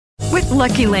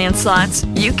Lucky Land Slots,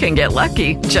 you can get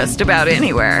lucky just about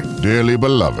anywhere. Dearly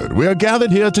beloved, we are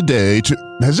gathered here today to...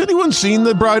 Has anyone seen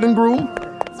the bride and groom?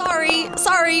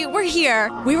 Sorry, we're here.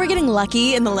 We were getting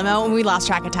lucky in the limo and we lost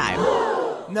track of time.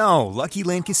 No, Lucky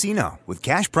Land Casino, with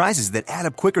cash prizes that add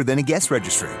up quicker than a guest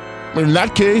registry. In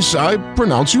that case, I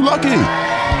pronounce you lucky.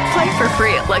 Play for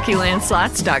free at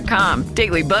LuckyLandSlots.com.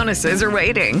 Daily bonuses are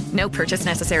waiting. No purchase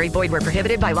necessary. Void where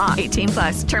prohibited by law.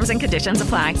 18+. Terms and conditions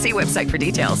apply. See website for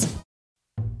details.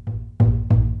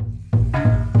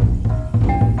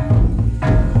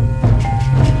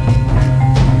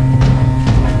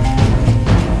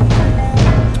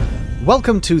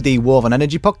 Welcome to the Woven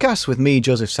Energy Podcast with me,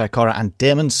 Joseph Sikora, and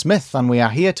Damon Smith, and we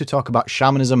are here to talk about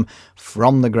shamanism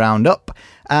from the ground up.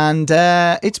 And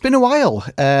it's been a while.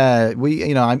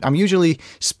 I'm usually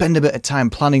spend a bit of time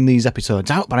planning these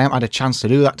episodes out, but I haven't had a chance to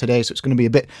do that today, so it's going to be a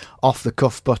bit off the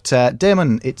cuff. But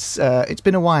Damon, it's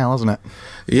been a while, hasn't it?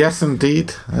 Yes,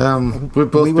 indeed.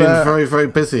 We've both been very, very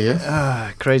busy.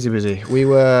 Yes, crazy busy. We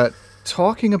were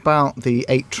talking about the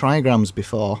 8 trigrams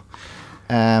before.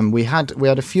 We had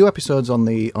a few episodes on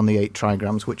the 8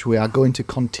 trigrams, which we are going to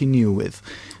continue with,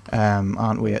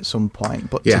 aren't we, at some point?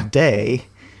 But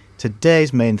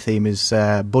today's main theme is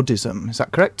Buddhism. Is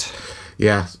that correct?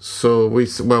 Yeah. So we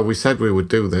said we would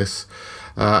do this.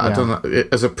 I don't know,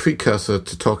 as a precursor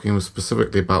to talking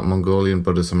specifically about Mongolian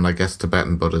Buddhism and I guess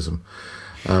Tibetan Buddhism,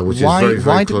 which is very,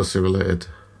 very closely related.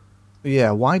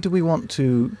 Yeah. Why do we want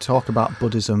to talk about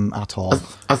Buddhism at all?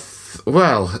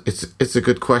 Well, it's a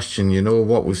good question. You know,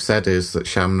 what we've said is that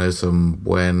shamanism,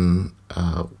 when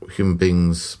human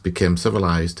beings became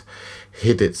civilized,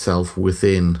 hid itself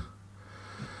within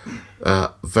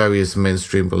various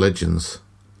mainstream religions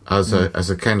as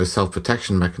a kind of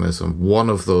self-protection mechanism. One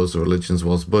of those religions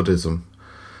was Buddhism.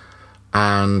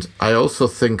 And I also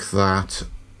think that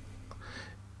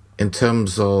in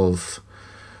terms of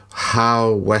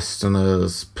how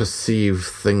Westerners perceive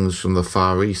things from the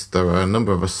Far East, there are a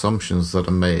number of assumptions that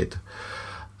are made.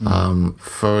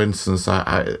 For instance,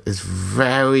 it's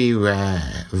very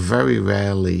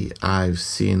rarely I've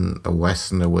seen a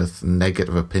Westerner with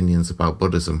negative opinions about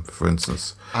Buddhism, for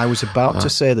instance. I was about to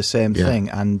say the same thing,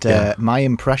 and my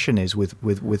impression is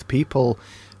with people,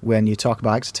 when you talk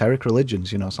about exoteric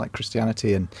religions, you know, it's like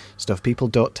Christianity and stuff, people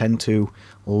don't tend to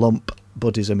lump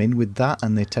Buddhism in with that,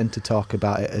 and they tend to talk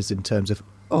about it as in terms of,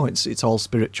 it's all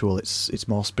spiritual, it's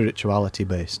more spirituality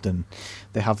based, and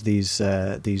they have these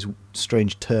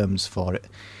strange terms for it.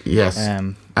 Yes,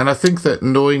 and I think that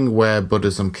knowing where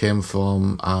Buddhism came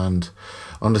from and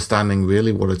understanding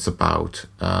really what it's about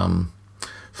from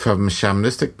a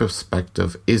shamanistic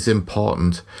perspective is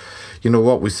important. You know,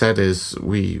 what we said is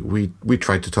we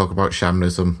try to talk about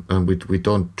shamanism, and we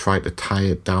don't try to tie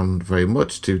it down very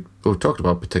much to. We talked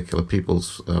about particular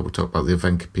peoples. We talked about the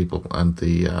Evenki people and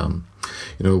the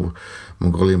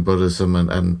Mongolian Buddhism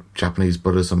and Japanese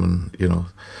Buddhism, and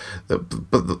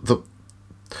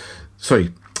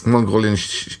Mongolian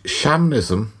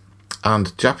shamanism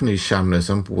and Japanese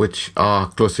shamanism, which are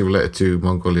closely related to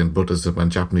Mongolian Buddhism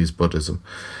and Japanese Buddhism,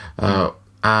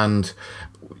 and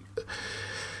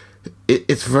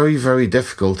it's very, very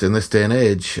difficult in this day and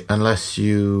age, unless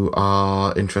you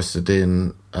are interested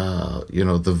in,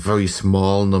 the very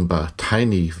small number,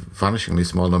 tiny, vanishingly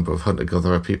small number of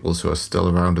hunter-gatherer peoples who are still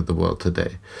around in the world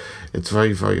today. It's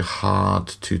very, very hard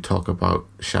to talk about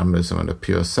shamanism in a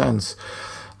pure sense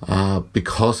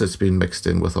because it's been mixed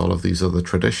in with all of these other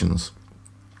traditions.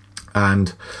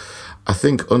 And I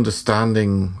think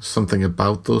understanding something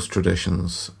about those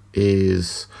traditions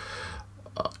is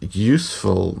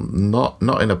useful, not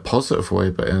in a positive way,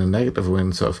 but in a negative way.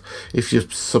 And sort of, if you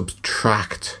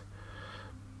subtract,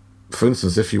 for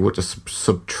instance, if you were to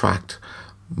subtract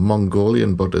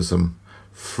Mongolian Buddhism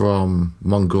from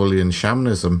Mongolian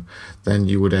shamanism, then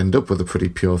you would end up with a pretty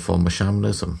pure form of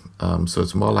shamanism. So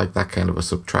it's more like that kind of a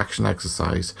subtraction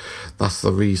exercise. That's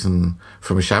the reason,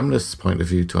 from a shamanist's point of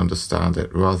view, to understand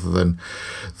it, rather than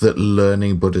that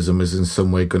learning Buddhism is in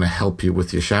some way going to help you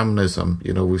with your shamanism.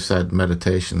 You know, we've said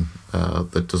meditation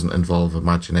that doesn't involve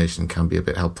imagination can be a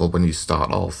bit helpful when you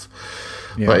start off.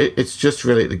 Yeah. But it's just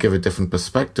really to give a different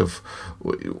perspective.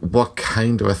 What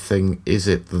kind of a thing is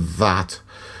it that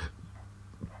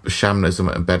shamanism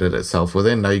embedded itself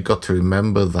within? Now, you've got to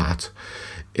remember that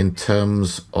in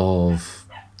terms of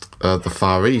the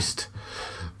Far East,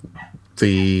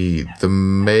 the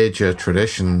major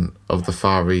tradition of the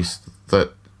Far East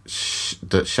that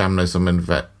shamanism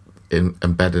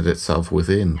embedded itself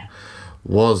within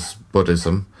was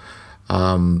Buddhism.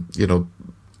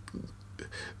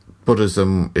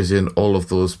 Buddhism is in all of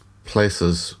those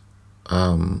places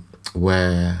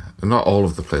where, not all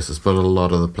of the places, but a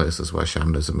lot of the places where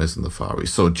shamanism is in the Far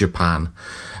East. So Japan,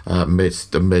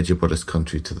 it's a major Buddhist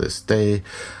country to this day.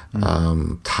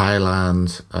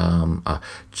 Thailand,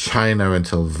 China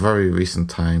until very recent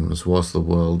times was the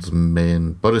world's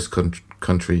main Buddhist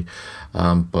country,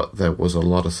 but there was a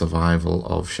lot of survival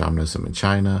of shamanism in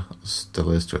China,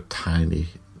 still is to a tiny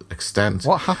extent.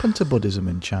 What happened to Buddhism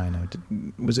in China?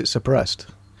 Was it suppressed?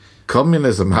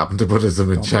 Communism happened to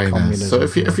Buddhism in China. So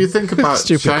if you think about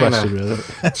China, question, really.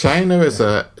 China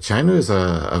is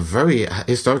a very,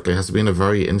 historically has been a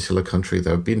very insular country.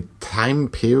 There have been time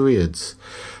periods,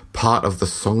 part of the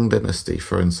Song dynasty,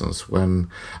 for instance, when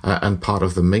and part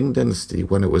of the Ming dynasty,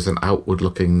 when it was an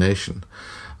outward-looking nation,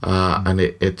 and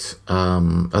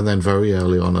and then very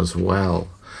early on as well,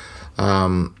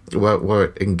 where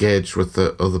it engaged with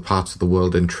the other parts of the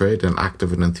world in trade in an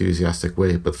active and enthusiastic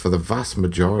way. But for the vast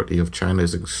majority of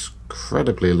China's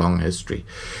incredibly long history,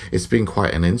 it's been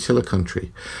quite an insular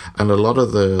country, and a lot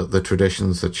of the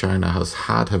traditions that China has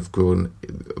had have grown.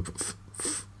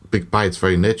 By its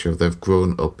very nature, they've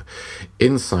grown up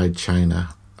inside China,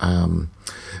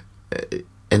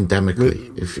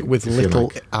 endemically, with little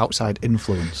like. Outside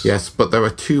influence. Yes, but there are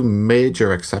two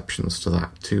major exceptions to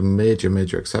that. Two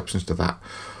major exceptions to that,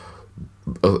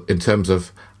 in terms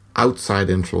of outside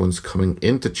influence coming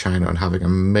into China and having a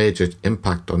major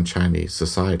impact on Chinese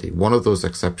society. One of those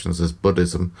exceptions is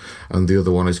Buddhism, and the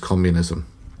other one is communism.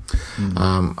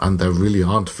 And there really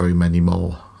aren't very many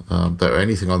more. That are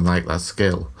anything on like that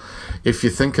scale. If you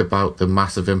think about the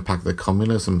massive impact that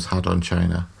communism's had on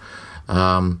China,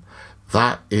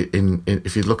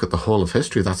 if you look at the whole of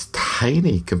history, that's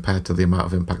tiny compared to the amount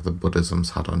of impact that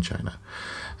Buddhism's had on China.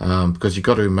 Because you've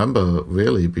got to remember,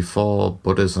 really, before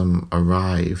Buddhism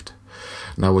arrived,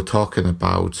 now we're talking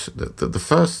about the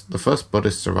first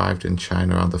Buddhists arrived in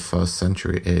China around the 1st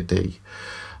century AD.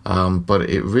 But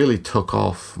it really took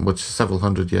off several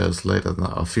hundred years later than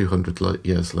that, or a few hundred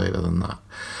years later than that,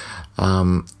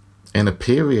 in a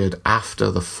period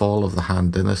after the fall of the Han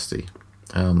Dynasty.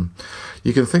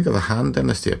 You can think of the Han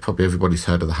Dynasty. Probably everybody's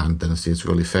heard of the Han Dynasty. It's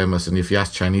really famous. And if you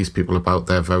ask Chinese people about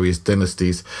their various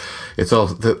dynasties, it's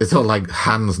all like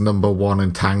Han's number 1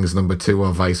 and Tang's number 2,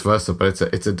 or vice versa. But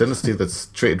it's a dynasty that's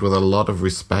treated with a lot of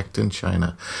respect in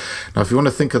China. Now, if you want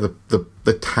to think of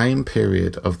the time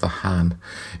period of the Han,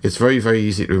 it's very, very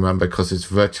easy to remember because it's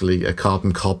virtually a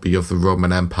carbon copy of the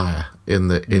Roman Empire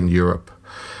in Europe.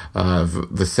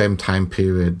 The same time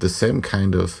period, the same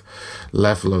kind of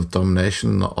level of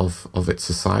domination of its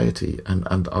society, and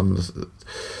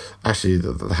actually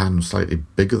the Han was slightly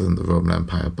bigger than the Roman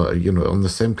Empire, but on the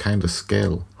same kind of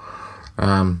scale.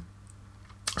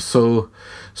 So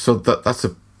that's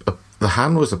the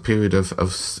Han was a period of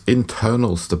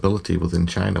internal stability within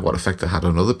China. What effect it had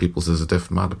on other peoples is a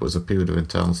different matter, but it was a period of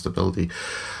internal stability.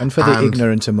 And for the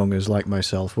ignorant among us like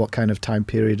myself, what kind of time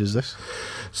period is this?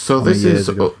 So this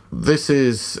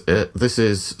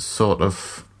is sort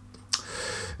of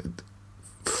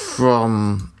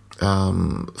from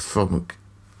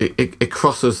it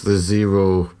crosses the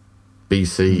 0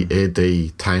 BC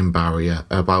AD time barrier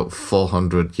about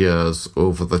 400 years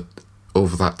over that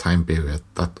time period,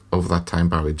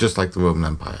 just like the Roman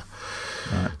Empire.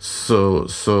 Right. So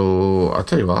I'll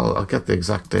tell you what, I'll get the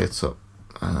exact dates up.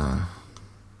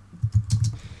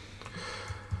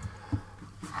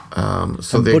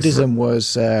 Buddhism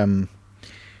was the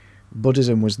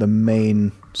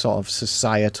main sort of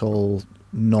societal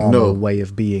normal way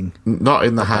of being. Not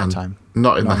in the Han.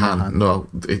 Not in the Han. No,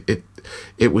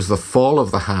 it was the fall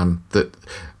of the Han that.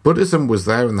 Buddhism was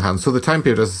there in the Han. So the time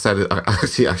period, as I said, I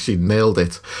actually nailed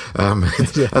it.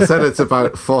 I said it's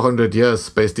about 400 years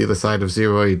spaced either side of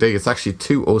 0 AD. It's actually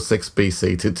 206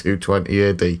 BC to 220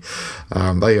 AD.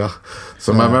 There you are.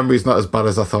 So my memory's not as bad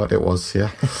as I thought it was,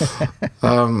 yeah.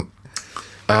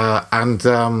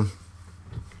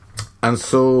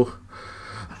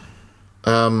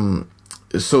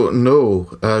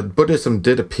 Buddhism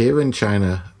did appear in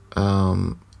China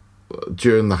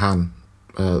during the Han.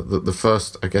 The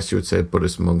first, I guess you would say,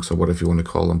 Buddhist monks, or whatever you want to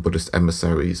call them, Buddhist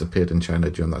emissaries, appeared in China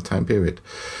during that time period.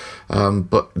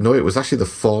 But no, it was actually the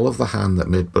fall of the Han that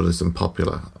made Buddhism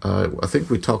popular. I think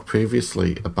we talked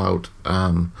previously about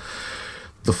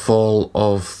the fall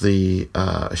of the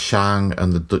Shang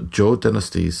and the Zhou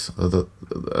dynasties,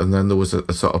 and then there was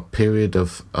a sort of period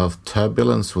of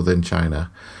turbulence within China,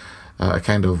 a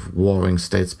kind of warring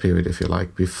states period, if you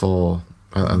like, before...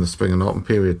 and the spring and autumn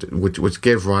period, which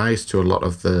gave rise to a lot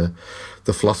of the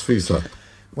philosophies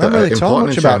We haven't really talked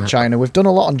much about China. China. We've done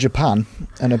a lot on Japan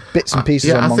and bits and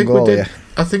pieces on Mongolia.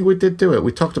 I think we did do it.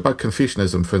 We talked about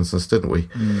Confucianism, for instance, didn't we?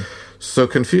 So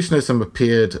Confucianism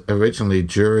appeared originally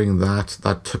during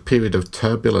that period of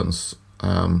turbulence,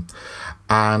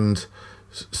 and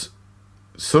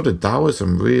so did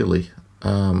Taoism, really,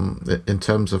 in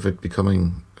terms of it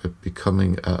becoming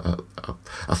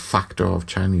a factor of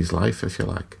Chinese life, if you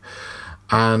like.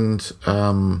 And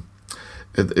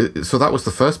so that was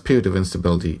the first period of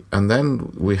instability, and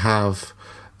then we had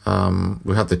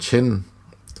the Qin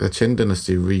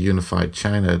dynasty reunified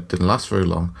China. It didn't last very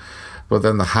long, but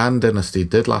then the Han dynasty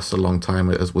did last a long time,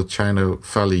 as with China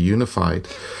fairly unified,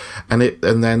 and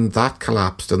then that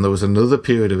collapsed, and there was another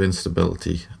period of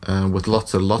instability with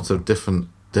lots of different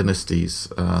dynasties,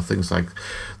 things like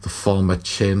the former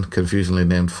Qin, confusingly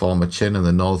named former Qin, and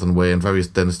the Northern Wei, and various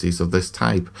dynasties of this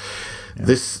type. Yeah.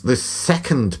 This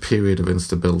second period of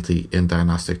instability in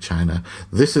dynastic China,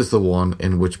 this is the one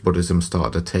in which Buddhism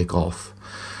started to take off.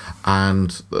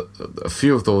 And a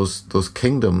few of those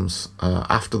kingdoms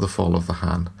after the fall of the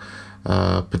Han,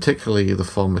 particularly the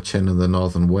former Qin and the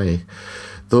Northern Wei,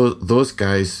 those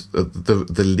guys,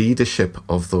 the leadership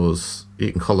of those,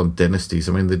 you can call them dynasties.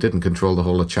 I mean, they didn't control the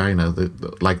whole of China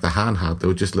like the Han had. They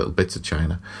were just little bits of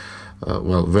China.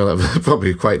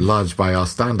 Probably quite large by our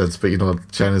standards, but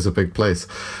China's a big place.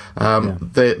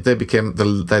 They became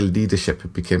their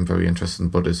leadership became very interested in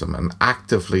Buddhism and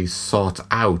actively sought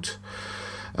out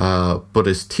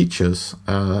Buddhist teachers,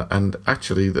 and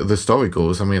actually the story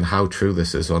goes, I mean, how true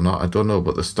this is or not, I don't know,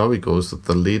 but the story goes that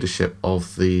the leadership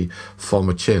of the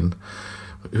former Qin,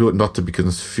 who not to be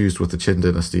confused with the Qin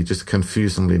dynasty, just a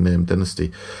confusingly named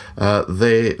dynasty,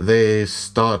 they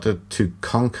started to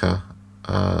conquer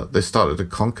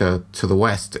to the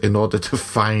west in order to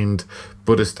find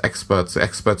Buddhist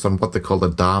experts on what they call the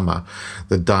Dharma.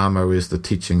 The Dharma is the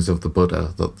teachings of the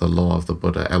Buddha, the law of the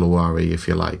Buddha, L-O-R-E, if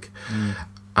you like.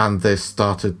 And they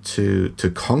started to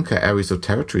conquer areas of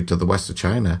territory to the west of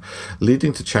China,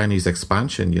 leading to Chinese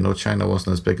expansion. China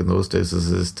wasn't as big in those days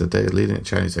as it is today, leading to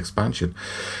Chinese expansion.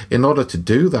 In order to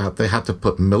do that, they had to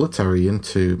put military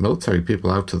people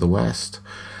out to the west.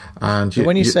 And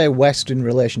when you say west in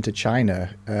relation to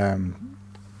China, are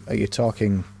you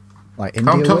talking like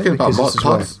India? I'm talking about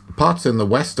parts in the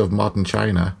west of modern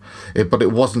China, but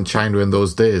it wasn't China in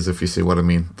those days, if you see what I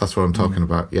mean. That's what I'm talking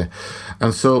about, yeah.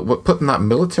 And so putting that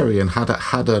military in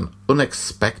had an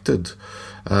unexpected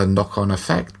knock-on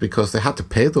effect, because they had to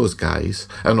pay those guys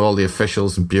and all the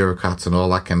officials and bureaucrats and all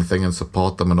that kind of thing and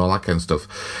support them and all that kind of stuff.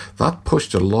 That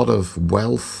pushed a lot of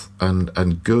wealth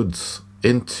and goods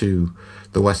into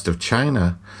the west of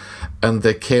China, and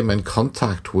they came in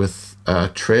contact with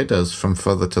traders from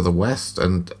further to the west,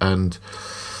 and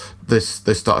they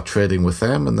started trading with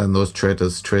them, and then those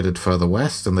traders traded further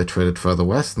west, and they traded further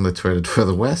west, and they traded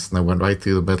further west, and they went right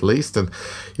through the Middle East, and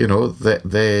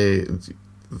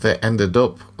they ended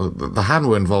up, the Han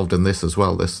were involved in this as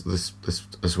well. This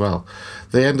as well.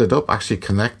 They ended up actually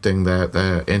connecting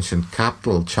their ancient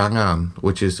capital Chang'an,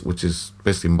 which is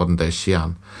basically modern day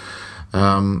Xi'an,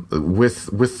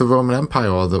 with the Roman Empire,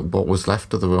 or what was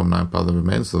left of the Roman Empire, the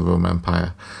remains of the Roman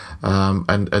Empire,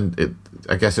 and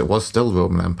I guess it was still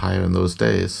Roman Empire in those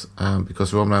days,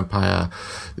 because the Roman Empire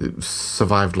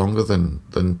survived longer than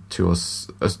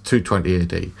 220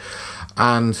 AD,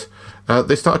 and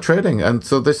they started trading, and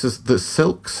so this is the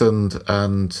silks and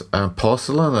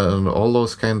porcelain and all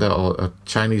those kind of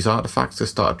Chinese artifacts. They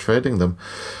started trading them.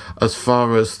 As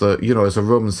far as as a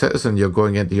Roman citizen, you're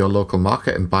going into your local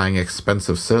market and buying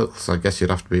expensive silks. I guess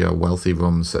you'd have to be a wealthy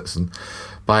Roman citizen,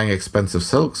 buying expensive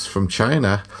silks from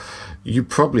China. You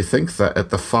probably think that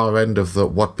at the far end of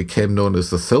what became known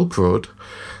as the Silk Road,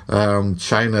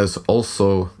 China's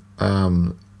also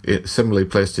similarly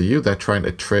placed to you. They're trying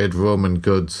to trade Roman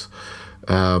goods.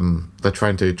 They're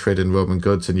trying to trade in Roman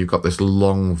goods, and you've got this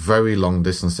very long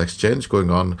distance exchange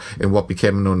going on in what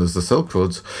became known as the Silk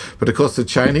Roads. But of course, the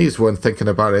Chinese weren't thinking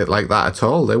about it like that at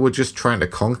all. They were just trying to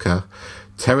conquer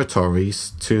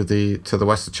territories to the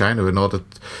west of China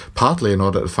partly in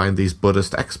order to find these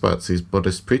Buddhist experts, these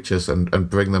Buddhist preachers, and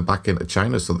bring them back into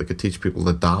China so they could teach people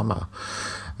the Dharma.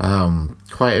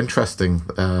 Quite interesting,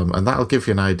 and that'll give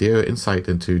you an insight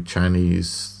into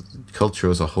Chinese culture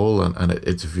as a whole and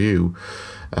its view.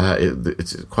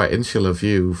 It's quite insular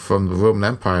view from the Roman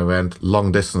Empire end,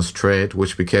 long distance trade,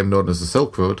 which became known as the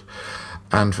Silk Road,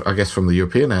 and I guess from the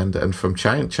European end, and from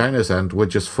China's end, we're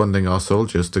just funding our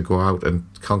soldiers to go out and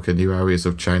conquer new areas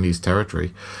of Chinese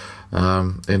territory,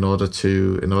 in order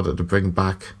to bring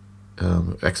back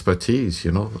expertise.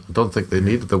 I don't think they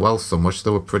needed the wealth so much.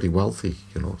 They were pretty wealthy,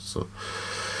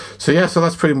 So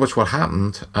that's pretty much what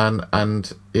happened,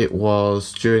 and it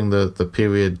was during the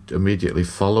period immediately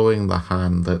following the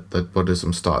Han that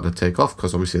Buddhism started to take off,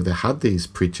 because obviously they had these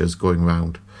preachers going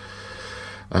around.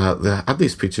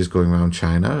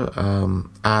 China,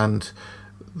 and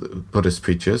Buddhist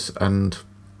preachers, and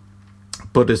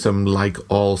Buddhism, like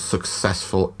all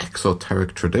successful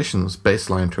exoteric traditions,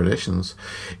 baseline traditions,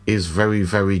 is very,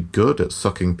 very good at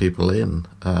sucking people in,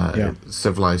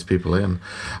 civilized people in.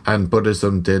 And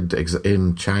Buddhism did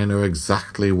in China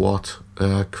exactly what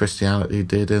Christianity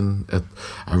did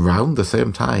around the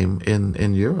same time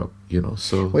in Europe.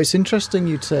 So well, it's interesting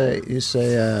you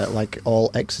say like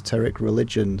all exoteric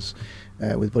religions.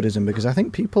 With Buddhism, because I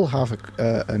think people have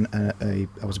I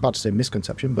was about to say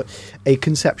misconception, but a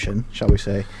conception, shall we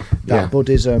say, that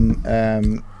Buddhism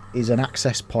is an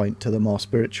access point to the more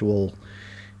spiritual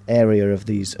area of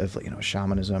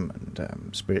shamanism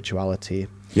and spirituality.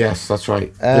 Yes, that's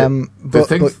right.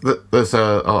 That there's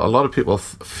a lot of people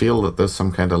feel that there's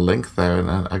some kind of link there,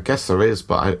 and I guess there is,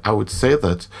 but I would say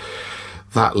that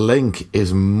link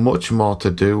is much more to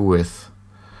do with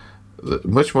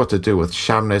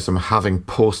shamanism having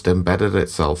post-embedded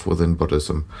itself within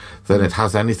Buddhism than it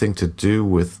has anything to do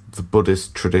with the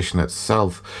Buddhist tradition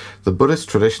itself. The Buddhist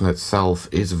tradition itself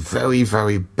is very,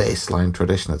 very baseline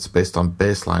tradition. It's based on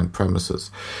baseline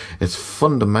premises. It's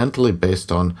fundamentally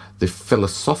based on the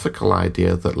philosophical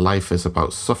idea that life is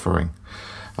about suffering.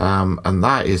 And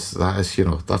that is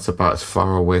that's about as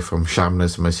far away from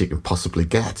shamanism as you can possibly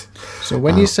get. So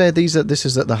when you say this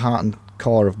is at the heart and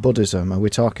core of Buddhism, are we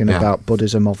talking about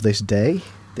Buddhism of this day,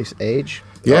 this age?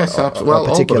 Yes, or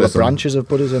particular branches of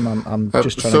Buddhism? I'm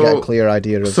just trying to get a clear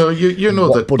idea of what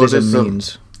that Buddhism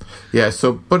means. Yeah,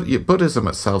 so Buddhism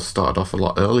itself started off a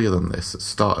lot earlier than this. It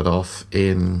started off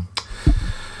in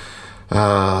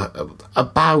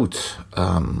about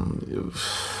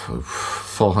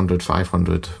 400,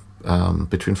 500,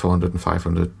 between 400 and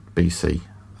 500 BC.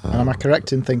 And am I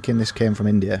correct in thinking this came from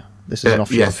India? This is an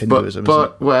offshoot of Hinduism,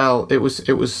 but it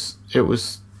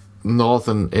was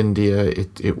northern India.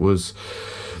 It was,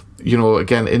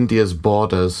 again, India's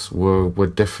borders were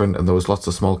different, and there was lots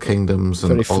of small kingdoms.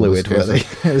 And very fluid, were they?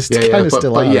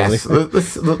 But yes,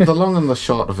 the long and the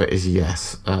short of it is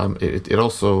yes. It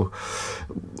also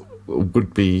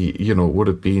would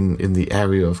have been in the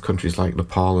area of countries like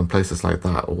Nepal and places like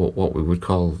that, what we would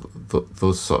call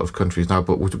those sort of countries now,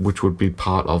 but which would be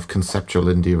part of conceptual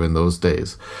India in those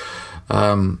days.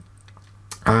 But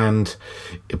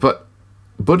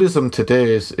Buddhism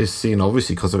today is seen,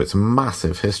 obviously, because of its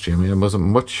massive history. I mean, it was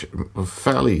a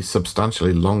fairly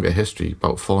substantially longer history,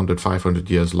 about 400, 500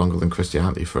 years longer than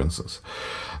Christianity, for instance.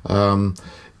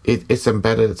 It's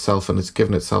embedded itself and it's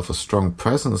given itself a strong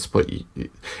presence, but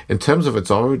in terms of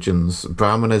its origins,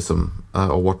 Brahmanism,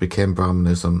 or what became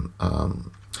Brahmanism,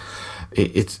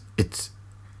 it's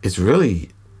really,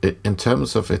 in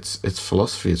terms of its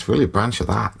philosophy, it's really a branch of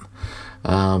that,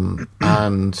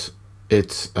 and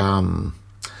it's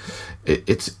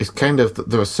kind of,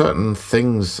 there are certain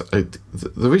things,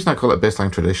 the reason I call it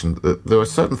baseline tradition, there are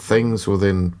certain things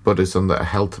within Buddhism that are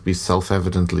held to be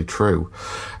self-evidently true,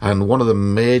 and one of the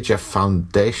major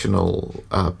foundational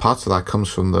parts of that comes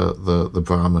from the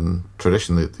Brahmin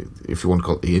tradition, if you want to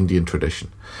call it the Indian tradition.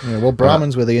 Yeah, well,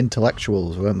 Brahmins were the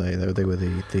intellectuals, weren't they? They were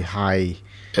the high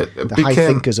high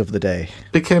thinkers of the day.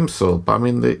 Became so, but I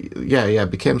mean,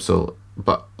 became so.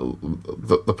 But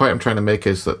the point I'm trying to make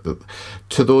is that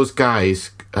to those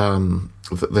guys,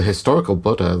 the historical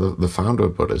Buddha, the founder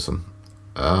of Buddhism,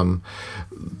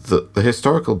 the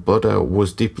historical Buddha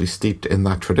was deeply steeped in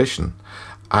that tradition.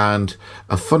 And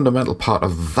a fundamental part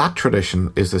of that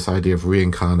tradition is this idea of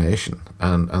reincarnation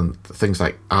and things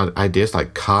like ideas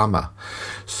like karma.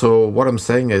 So what I'm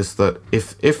saying is that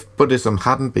if Buddhism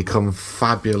hadn't become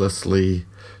fabulously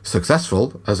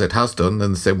successful, as it has done,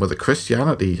 in the same way that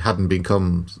Christianity hadn't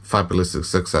become fabulously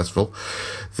successful,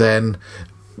 then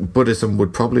Buddhism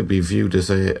would probably be viewed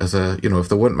as a if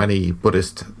there weren't many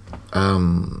Buddhist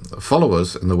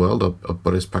followers in the world, or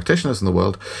Buddhist practitioners in the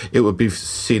world, it would be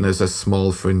seen as a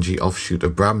small fringy offshoot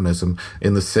of Brahmanism,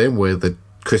 in the same way that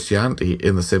Christianity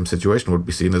in the same situation would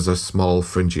be seen as a small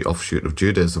fringy offshoot of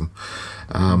Judaism.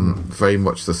 Very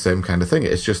much the same kind of thing.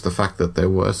 It's just the fact that they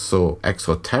were so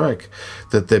exoteric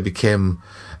that they became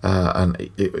and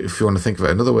if you want to think of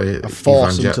it another way, a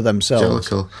force unto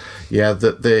themselves. Yeah,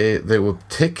 that they were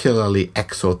particularly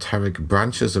exoteric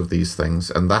branches of these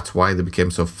things, and that's why they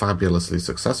became so fabulously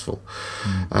successful.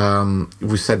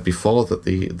 We said before that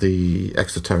the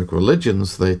exoteric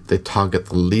religions, they target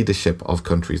the leadership of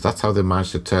countries. That's how they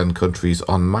manage to turn countries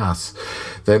en masse.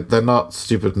 They're not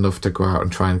stupid enough to go out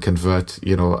and try and convert,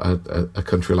 a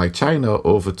country like China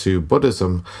over to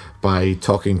Buddhism by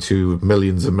talking to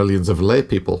millions and millions of lay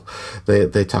people.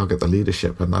 They target the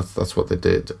leadership, and that's what they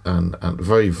did, and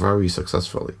very, very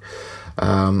successfully.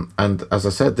 And as I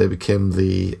said, they became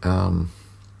the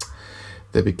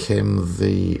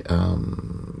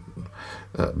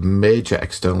major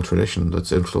external tradition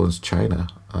that's influenced China.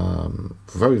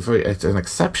 It's an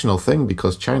exceptional thing,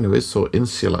 because China is so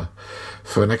insular.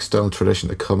 For an external tradition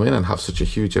to come in and have such a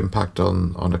huge impact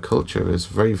on a culture is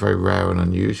very, very rare and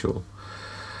unusual.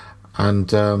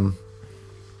 And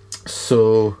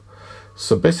so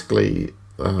basically,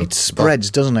 it spreads,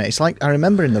 doesn't it? It's like, I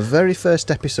remember in the very first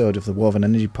episode of the Woven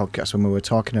Energy podcast, when we were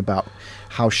talking about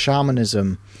how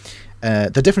shamanism,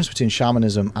 the difference between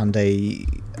shamanism and a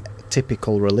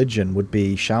typical religion would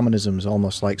be, shamanism's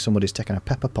almost like somebody's taken a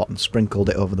pepper pot and sprinkled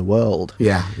it over the world.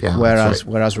 Yeah.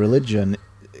 Whereas religion,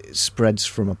 it spreads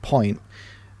from a point.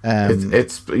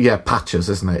 It's patches,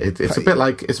 isn't it? It's a bit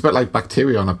like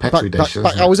bacteria on a petri dish.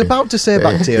 But I was about to say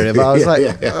bacteria, but I was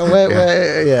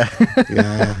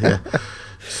yeah.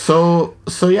 So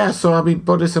I mean,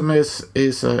 Buddhism is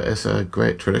a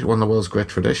great tradition, one of the world's great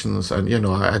traditions, and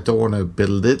I don't want to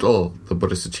belittle the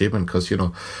Buddhist achievement, because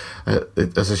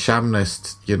as a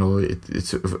shamanist,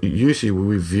 it's usually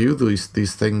we view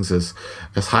these things as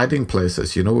hiding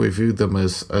places. We view them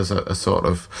as a sort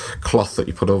of cloth that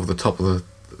you put over the top of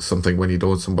something when you don't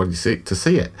want somebody to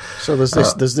see it. So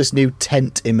there's this new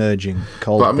tent emerging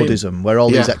called Buddhism, where all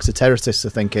these exotericists are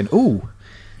thinking, ooh.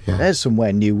 Yeah. There's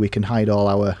somewhere new we can hide all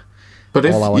our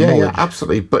knowledge. Yeah,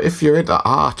 absolutely. But if you're into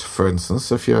art, for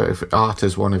instance, if art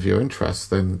is one of your interests,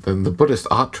 then the Buddhist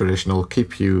art tradition will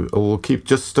keep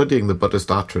just studying the Buddhist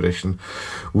art tradition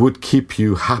would keep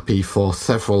you happy for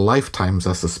several lifetimes,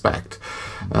 I suspect,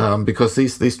 because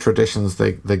these traditions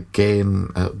they gain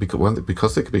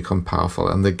because they can become powerful,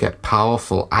 and they get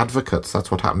powerful advocates. That's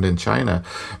what happened in China.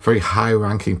 Very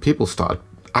high-ranking people started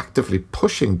actively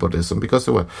pushing Buddhism, because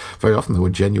very often they were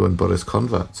genuine Buddhist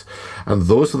converts, and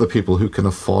those are the people who can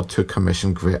afford to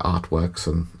commission great artworks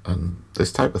and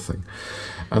this type of thing.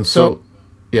 And so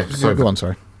sorry, go on.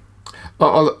 Sorry.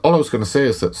 All I was going to say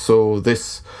is that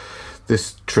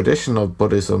this tradition of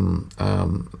Buddhism,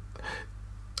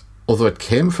 although it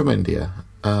came from India,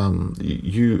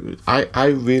 I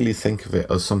really think of it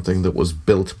as something that was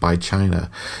built by China.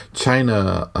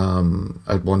 China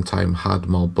at one time had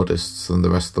more Buddhists than the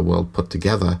rest of the world put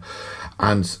together,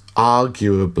 and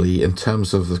arguably in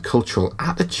terms of the cultural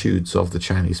attitudes of the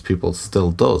Chinese people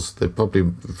still does. They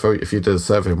probably, if you did a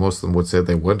survey, most of them would say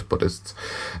they weren't Buddhists,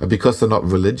 because they're not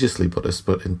religiously Buddhist,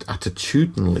 but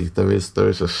attitudinally there is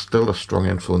still a strong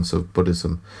influence of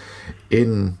Buddhism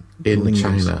in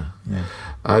China. Yeah.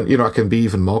 And I can be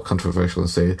even more controversial and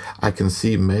say I can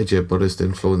see major Buddhist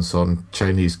influence on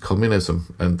Chinese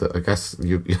communism, and I guess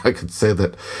I could say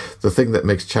that the thing that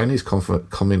makes Chinese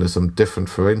communism different,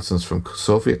 for instance, from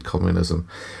Soviet communism,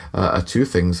 are two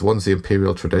things. One's the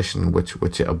imperial tradition, which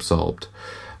it absorbed,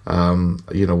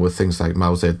 with things like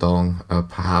Mao Zedong,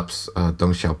 perhaps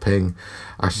Deng Xiaoping,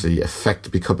 actually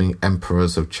becoming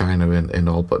emperors of China in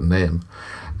all but name.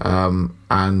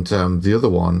 And the other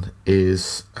one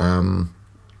is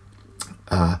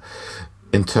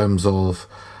in terms of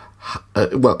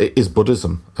it is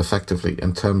Buddhism, effectively,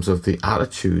 in terms of the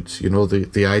attitudes.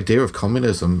 The idea of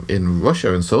communism in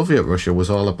Russia, in Soviet Russia,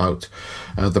 was all about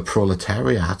the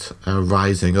proletariat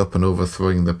rising up and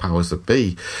overthrowing the powers that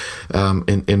be.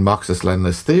 In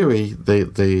Marxist-Leninist theory,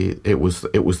 it was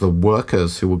the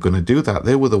workers who were going to do that.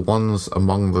 They were the ones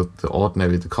among the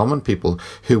ordinary, the common people,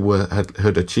 who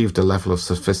had achieved a level of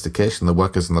sophistication. The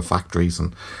workers in the factories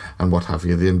and what have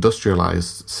you, the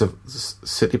industrialized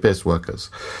city-based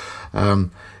workers.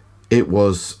 It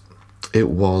was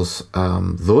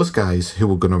those guys who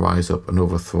were going to rise up and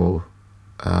overthrow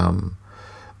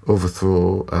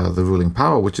the ruling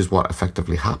power, which is what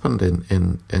effectively happened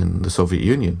in the Soviet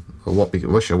Union, or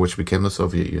Russia, which became the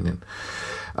Soviet Union.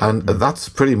 And that's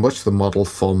pretty much the model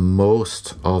for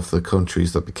most of the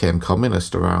countries that became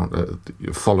communist around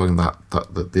following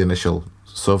the initial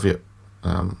Soviet.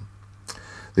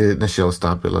 The initial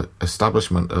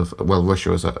establishment of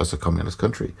Russia as a communist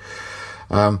country.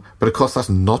 But of course, that's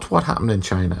not what happened in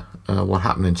China. What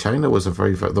happened in China was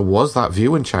there was that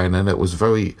view in China, and it was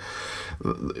very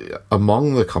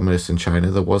among the communists in China.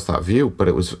 There was that view, but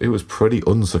it was pretty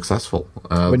unsuccessful.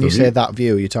 When you say that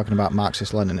view, you're talking about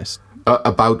Marxist-Leninists?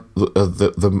 About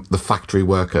the factory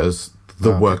workers,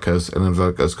 workers in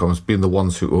inverted commas being the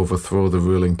ones who overthrow the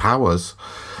ruling powers.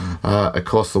 Of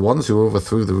course, the ones who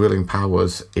overthrew the ruling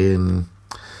powers in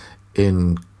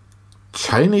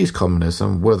Chinese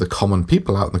communism were the common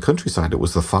people out in the countryside. It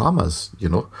was the farmers,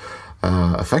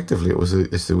 effectively, it was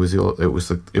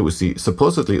the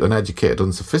supposedly uneducated,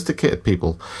 unsophisticated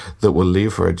people that were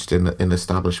leveraged in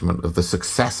establishment of the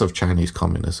success of Chinese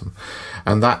communism,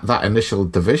 and that initial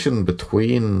division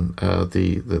between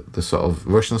the sort of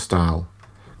Russian style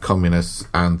communists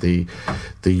and the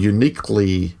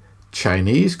uniquely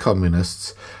Chinese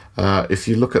communists. If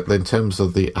you look at in terms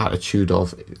of the attitude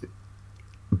of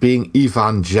being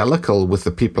evangelical with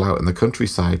the people out in the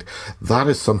countryside, that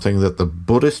is something that the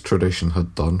Buddhist tradition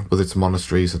had done with its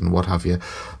monasteries and what have you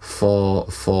for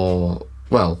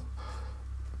a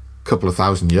couple of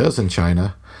thousand years in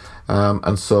China,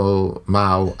 and so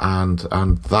Mao and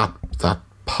that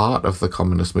part of the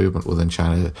communist movement within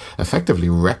China effectively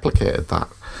replicated that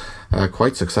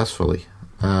quite successfully,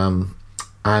 and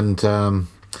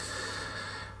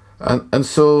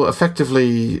so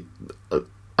effectively,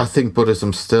 I think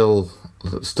Buddhism still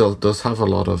does have a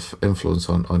lot of influence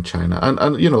on China. And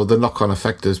the knock-on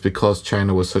effect is because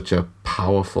China was such a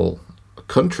powerful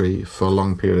country for a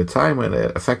long period of time, and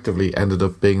it effectively ended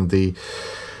up being the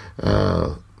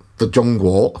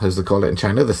Zhongguo, as they call it in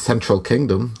China, the central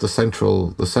kingdom, the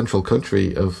central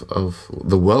country of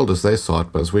the world as they saw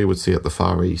it, but as we would see it, the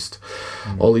Far East.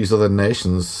 All these other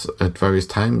nations at various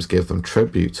times gave them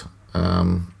tribute.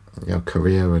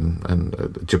 Korea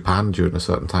and Japan during a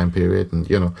certain time period, and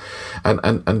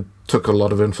took a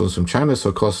lot of influence from China. So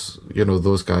of course,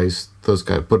 those guys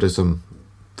got Buddhism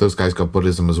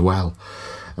as well,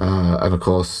 and of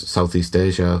course Southeast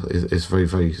Asia is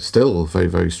still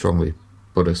very strongly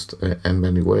Buddhist in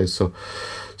many ways.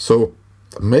 So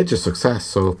major success.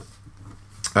 So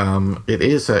it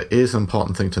is an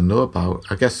important thing to know about.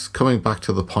 I guess coming back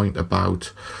to the point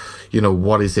about,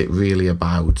 what is it really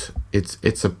about?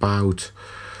 It's about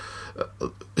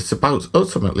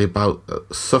ultimately about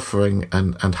suffering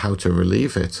and how to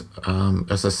relieve it.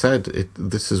 As I said,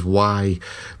 this is why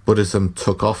Buddhism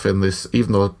took off in this,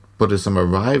 even though Buddhism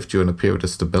arrived during a period of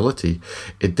stability,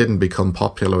 it didn't become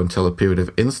popular until a period of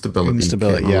instability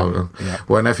came along,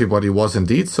 when everybody was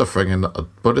indeed suffering. And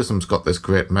Buddhism's got this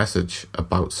great message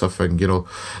about suffering.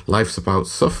 Life's about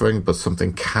suffering, but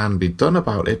something can be done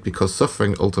about it, because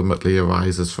suffering ultimately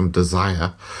arises from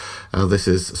desire.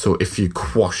 So if you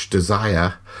quash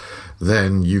desire,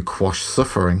 then you quash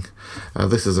suffering.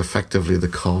 This is effectively the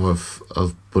core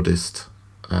of Buddhist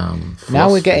philosophy.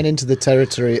 Now we're getting into the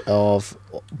territory of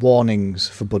warnings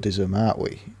for Buddhism, aren't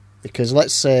we? Because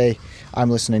let's say I'm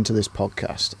listening to this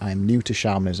podcast, I'm new to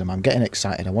shamanism, I'm getting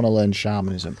excited, I want to learn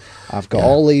shamanism, I've got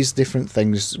all these different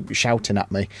things shouting at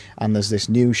me, and there's this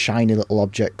new shiny little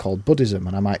object called Buddhism,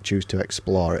 and I might choose to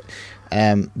explore it.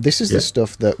 This is the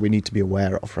stuff that we need to be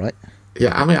aware of, right?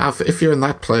 Yeah, I mean, if you're in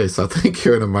that place, I think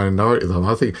you're in a minority, though.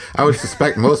 I would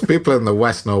suspect most people in the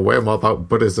West know way more about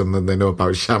Buddhism than they know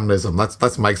about shamanism.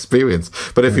 That's my experience.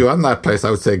 But if you're in that place,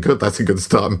 I would say, that's a good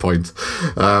starting point.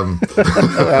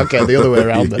 Okay, the other way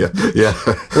around then. Yeah.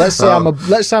 Let's say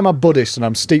I'm a Buddhist and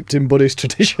I'm steeped in Buddhist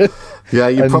tradition. Yeah,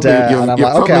 and I'm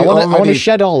like, okay, I want to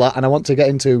shed all that, and I want to get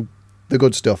into the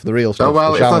good stuff, the real stuff. Oh,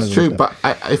 well, if that's true, but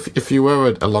if you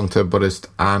were a long-term Buddhist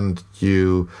and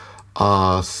you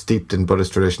are steeped in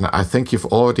Buddhist tradition, I think you've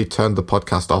already turned the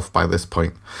podcast off by this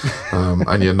point,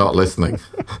 and you're not listening.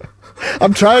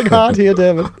 I'm trying hard here,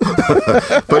 David.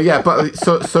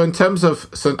 So in terms of,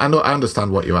 I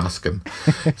understand what you're asking.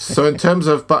 So in terms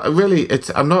of, but really,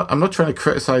 I'm not trying to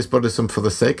criticize Buddhism for the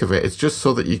sake of it. It's just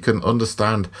so that you can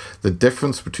understand the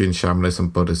difference between shamanism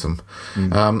and Buddhism,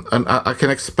 and I can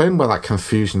explain where that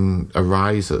confusion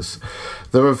arises.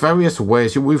 There are various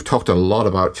ways. We've talked a lot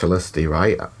about Chilisty,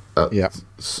 right?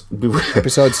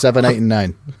 Episodes 7, 8, and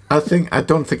 9. I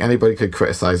don't think anybody could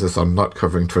criticize us on not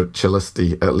covering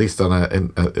Chilisty, at least on a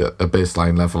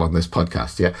baseline level on this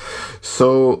podcast. Yeah.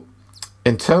 So,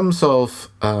 in terms of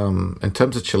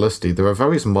Chilisty, there are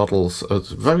various models,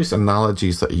 various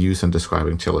analogies that are used in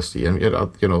describing Chilisty, and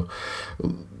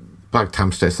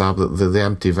Bhagavad Gita, the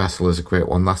empty vessel is a great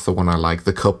one. That's the one I like.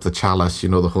 The cup, the chalice, the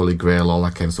Holy Grail, all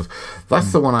that kind of stuff.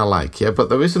 That's the one I like, yeah. But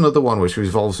there is another one which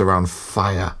revolves around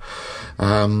fire.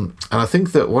 And I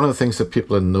think that one of the things that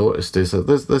people have noticed is that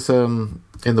there's in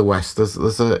the West, there's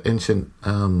an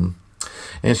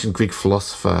ancient Greek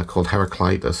philosopher called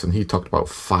Heraclitus, and he talked about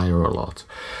fire a lot.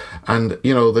 And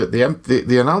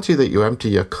the analogy that you empty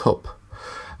your cup,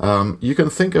 you can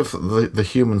think of the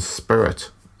human spirit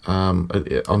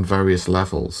on various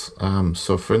levels.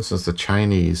 So, for instance, the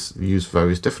Chinese use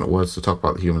various different words to talk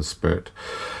about the human spirit.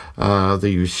 They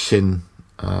use Xin,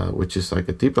 which is like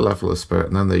a deeper level of spirit,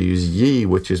 and then they use Yi,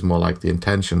 which is more like the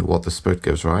intention, what the spirit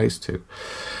gives rise to.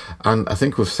 And I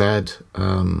think we've said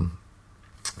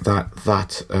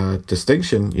that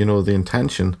distinction, the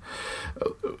intention,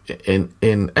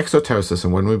 in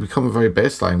exotericism, when we become a very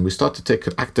baseline, we start to take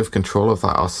active control of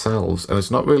that ourselves, and it's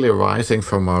not really arising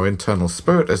from our internal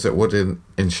spirit as it would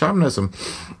in shamanism,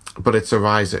 but it's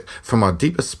arising from our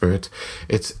deeper spirit.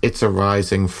 It's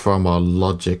arising from our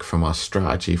logic, from our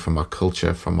strategy, from our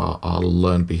culture, from our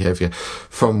learned behavior,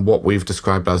 from what we've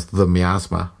described as the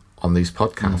miasma on these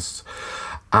podcasts.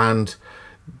 And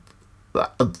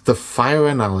the fire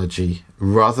analogy,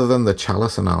 rather than the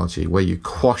chalice analogy, where you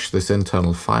quash this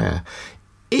internal fire,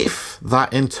 if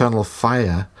that internal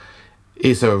fire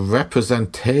is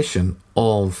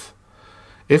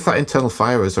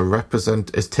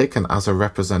taken as a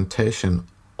representation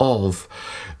of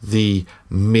the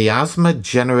miasma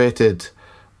generated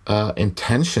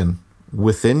intention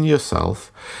within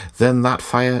yourself, then that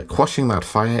fire, quashing that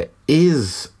fire,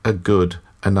 is a good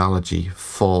analogy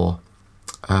for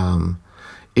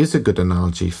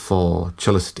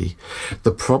chillicity.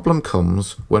 The problem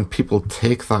comes when people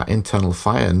take that internal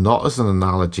fire not as an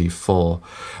analogy for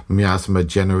miasma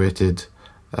generated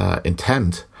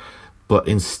intent, but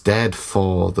instead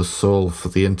for the soul, for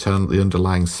the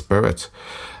underlying spirit,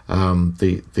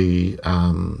 the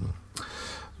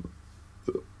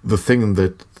thing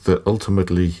that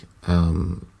ultimately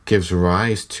gives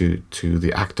rise to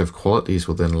the active qualities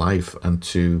within life, and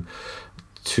to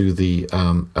the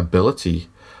ability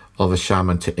of a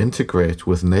shaman to integrate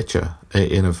with nature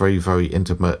in a very, very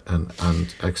intimate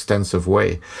and extensive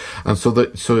way. And so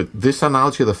this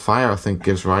analogy of the fire, I think,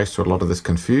 gives rise to a lot of this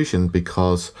confusion,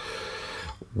 because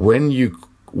when you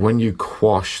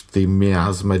quash the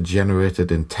miasma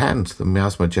generated intent, the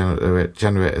miasma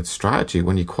generated strategy,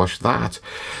 when you quash that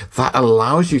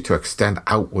allows you to extend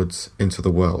outwards into the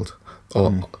world,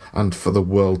 and for the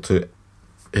world to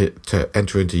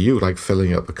enter into you, like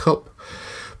filling up a cup.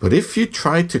 But if you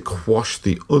try to quash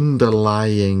the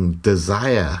underlying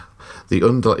desire,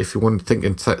 if you want to think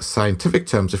in scientific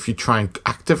terms, if you try and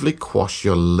actively quash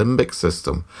your limbic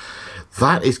system,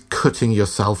 that is cutting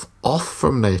yourself off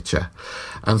from nature.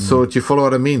 And so, do you follow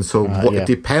what I mean? So it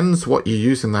depends what you're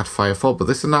using that fire for. But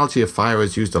this analogy of fire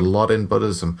is used a lot in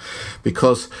Buddhism,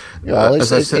 because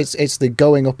it's the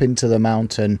going up into the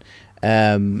mountain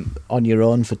on your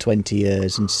own for 20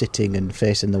 years and sitting and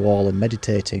facing the wall and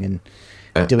meditating and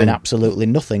doing absolutely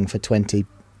nothing for 20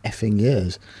 effing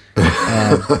years.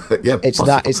 It's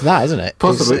that, isn't it?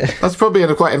 Possibly. That's probably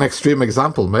quite an extreme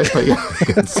example, mate. But yeah,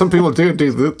 some people do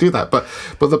that. But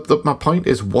my point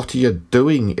is, what are you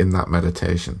doing in that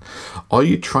meditation? Are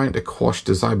you trying to quash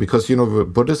desire? Because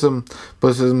Buddhism's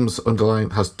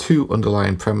has two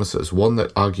underlying premises. One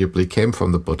that arguably came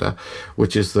from the Buddha,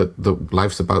 which is that the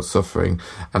life's about suffering,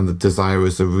 and the desire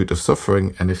is the root of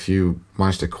suffering. And if you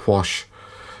manage to quash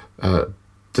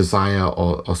desire,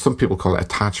 or some people call it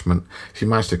attachment, if you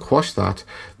manage to quash that,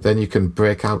 then you can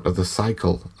break out of the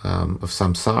cycle of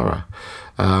samsara.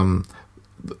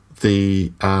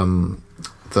 The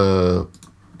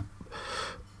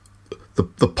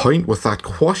point with that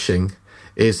quashing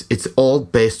is it's all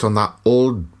based on that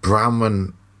old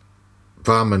Brahman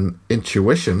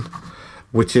intuition,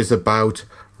 which is about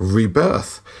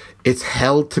rebirth. It's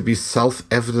held to be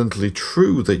self-evidently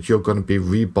true that you're going to be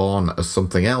reborn as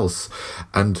something else.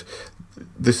 And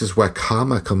this is where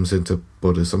karma comes into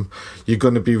Buddhism. You're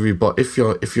going to be reborn if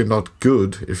you're not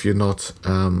good, if you're not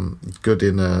good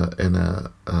in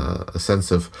a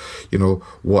sense of,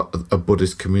 what a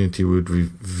Buddhist community would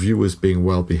view as being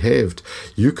well behaved.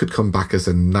 You could come back as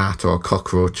a gnat or a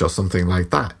cockroach or something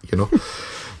like that,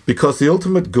 because the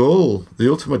ultimate goal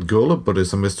of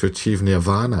Buddhism is to achieve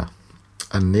nirvana.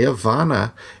 And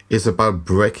nirvana is about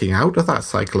breaking out of that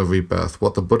cycle of rebirth.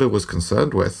 What the Buddha was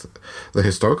concerned with, the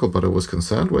historical Buddha was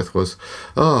concerned with, was,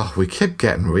 we keep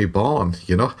getting reborn,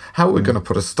 How are we going to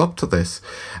put a stop to this?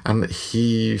 And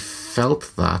he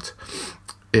felt that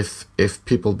if if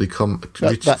people become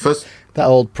first. That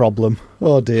old problem.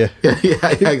 Oh dear. Yeah,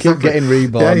 exactly. Keep getting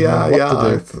reborn. Yeah.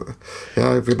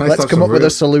 It'd be nice. Let's come up with a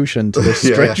solution to this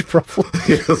strange problem.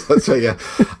 Yes, that's right. Yeah.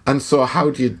 And so, how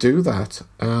do you do that?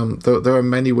 There are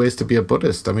many ways to be a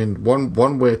Buddhist. I mean,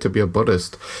 one way to be a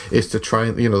Buddhist is to try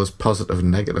and, there's positive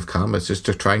and negative karma. It's just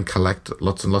to try and collect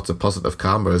lots and lots of positive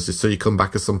karma, so you come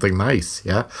back as something nice.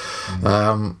 Yeah.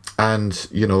 Mm-hmm.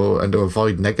 And to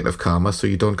avoid negative karma, so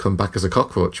you don't come back as a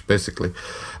cockroach. Basically,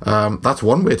 that's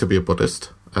one way to be a Buddhist.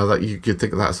 That you could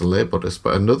think of that as a lay Buddhist,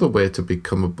 but another way to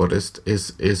become a Buddhist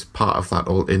is part of that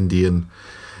old Indian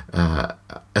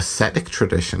ascetic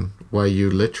tradition, where you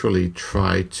literally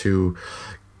try to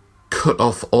cut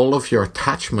off all of your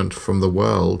attachment from the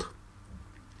world,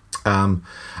 and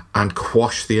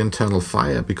quash the internal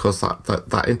fire, because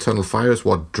that internal fire is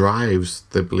what drives.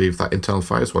 They believe that internal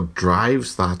fire is what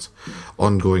drives that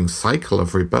ongoing cycle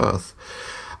of rebirth.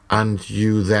 And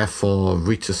you therefore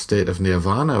reach a state of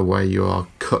nirvana where you are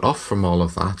cut off from all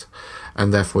of that,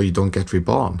 and therefore you don't get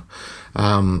reborn.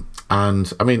 And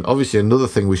I mean, obviously, another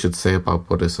thing we should say about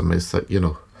Buddhism is that,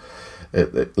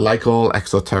 like all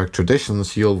exoteric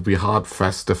traditions, you'll be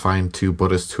hard-pressed to find two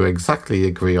Buddhists who exactly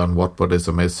agree on what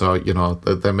Buddhism is. So,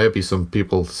 there may be some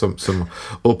people, some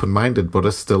open-minded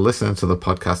Buddhists still listening to the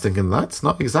podcast thinking, that's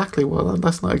not exactly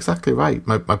right.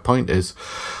 My point is,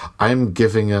 I'm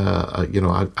giving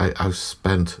I've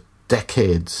spent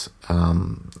decades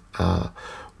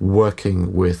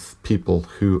working with people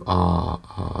who are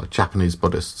Japanese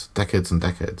Buddhists, decades and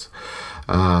decades,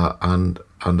 and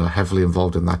are heavily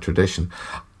involved in that tradition.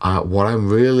 What I'm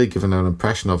really giving an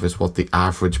impression of is what the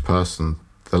average person,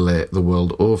 the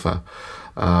world over,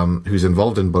 who's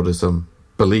involved in Buddhism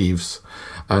believes.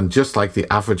 And just like the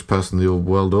average person the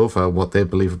world over, what they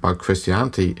believe about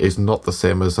Christianity is not the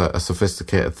same as a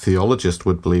sophisticated theologist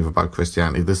would believe about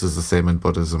Christianity. This is the same in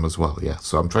Buddhism as well. Yeah.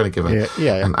 So I'm trying to give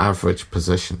an average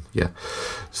position. Yeah.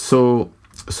 So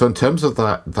in terms of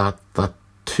those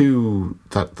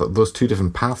two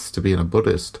different paths to being a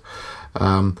Buddhist,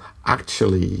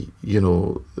 actually,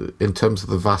 in terms of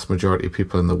the vast majority of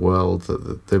people in the world,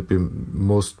 they've been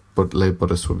most lay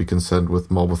Buddhists would be concerned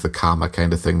more with the karma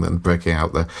kind of thing than breaking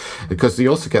out there, because you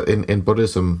also get in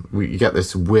Buddhism, you get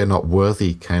this "we're not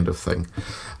worthy" kind of thing.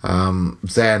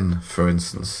 Zen, for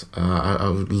instance,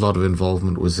 a lot of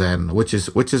involvement with Zen, which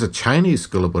is a Chinese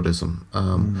school of Buddhism.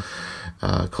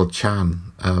 Called Chan,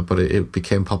 but it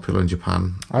became popular in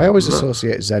Japan. I always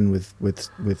associate Zen with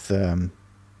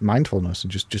mindfulness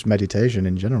and just meditation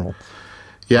in general.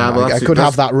 Yeah, I could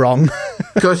have that wrong.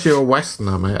 Because you're a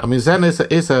Westerner, mate. I mean, Zen is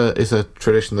a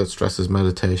tradition that stresses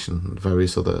meditation,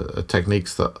 various other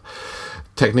techniques that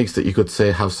you could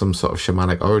say have some sort of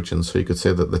shamanic origin. So you could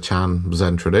say that the Chan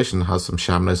Zen tradition has some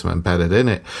shamanism embedded in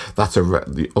it. That's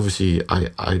obviously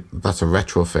that's a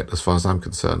retrofit as far as I'm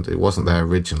concerned. It wasn't there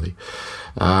originally.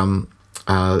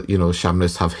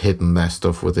 Shamanists have hidden their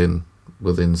stuff within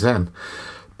Zen,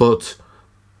 but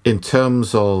in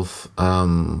terms of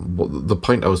the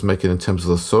point I was making in terms of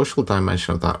the social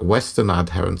dimension of that, Western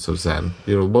adherents of Zen,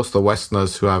 most of the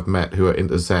Westerners who I've met who are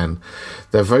into Zen,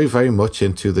 they're very, very much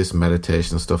into this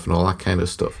meditation stuff and all that kind of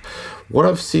stuff. What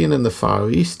I've seen in the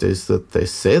Far East is that they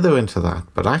say they're into that,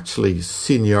 but actually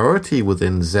seniority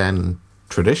within Zen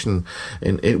tradition,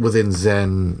 within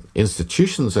Zen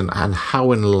institutions, and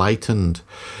how enlightened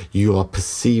you are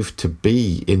perceived to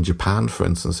be in Japan, for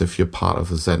instance, if you're part of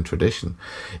the Zen tradition,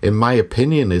 in my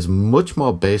opinion, is much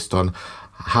more based on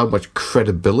how much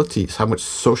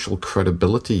social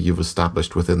credibility you've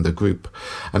established within the group,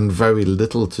 and very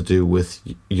little to do with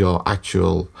your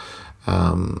actual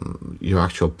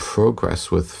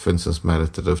progress with, for instance,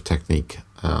 meditative technique.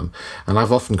 And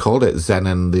I've often called it Zen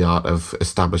and the art of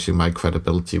establishing my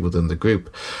credibility within the group.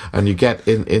 And you get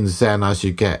in Zen, as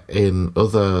you get in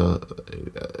other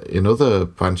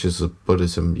branches of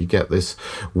Buddhism, you get this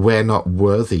 "we're not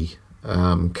worthy"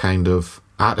 kind of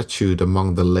attitude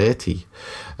among the laity.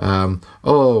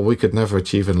 We could never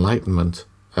achieve enlightenment.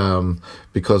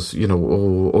 Because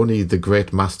only the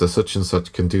great master such and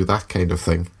such can do that kind of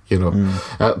thing.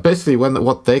 Basically,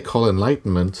 what they call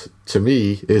enlightenment to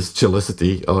me is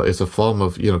chillicity, or is a form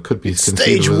of could be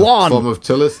stage one form of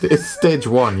chillicity. It's stage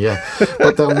one, yeah.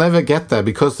 But they'll never get there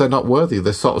because they're not worthy.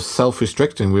 They're sort of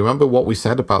self-restricting. Remember what we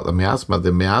said about the miasma.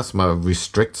 The miasma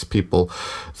restricts people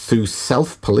through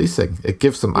self-policing. It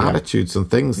gives them attitudes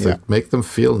and things that make them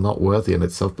feel not worthy, and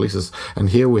it self-polices.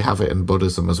 And here we have it in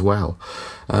Buddhism as well.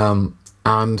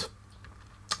 And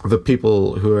the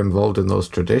people who are involved in those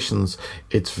traditions,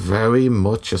 it's very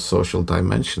much a social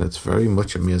dimension. It's very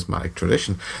much a miasmatic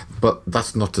tradition. But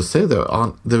that's not to say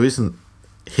there isn't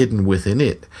hidden within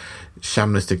it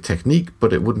shamanistic technique,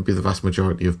 but it wouldn't be the vast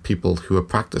majority of people who are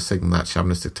practicing that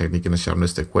shamanistic technique in a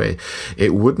shamanistic way.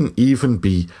 It wouldn't even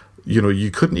be,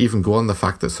 you couldn't even go on the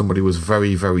fact that somebody was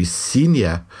very, very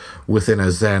senior within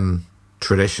a Zen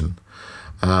tradition.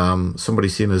 Somebody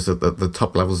seen as at the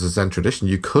top levels of Zen tradition,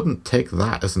 you couldn't take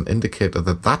that as an indicator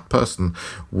that that person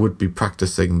would be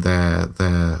practicing their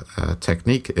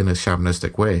technique in a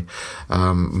shamanistic way.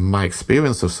 My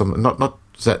experience of not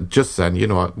just Zen,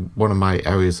 one of my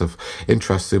areas of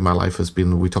interest through my life has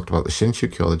been, we talked about the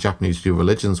Shinshukyo, the Japanese new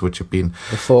religions, which have been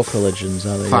the folk religions,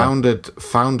 are they?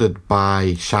 Founded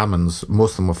by shamans.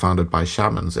 Most of them were founded by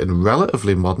shamans in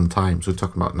relatively modern times. We're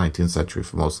talking about 19th century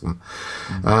for most of them.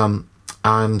 Mm-hmm.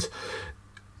 And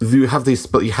you have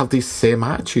these same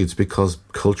attitudes because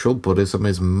cultural Buddhism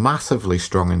is massively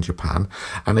strong in Japan,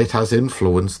 and it has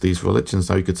influenced these religions.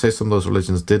 Now, you could say some of those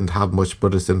religions didn't have much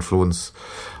Buddhist influence,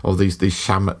 or these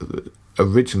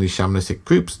originally shamanistic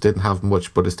groups didn't have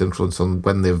much Buddhist influence on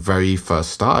when they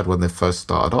first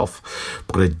started off.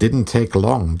 But it didn't take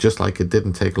long, just like it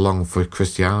didn't take long for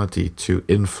Christianity to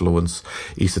influence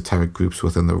esoteric groups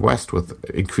within the West with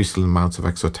increasing amounts of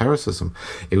exotericism.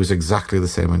 It was exactly the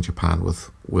same in Japan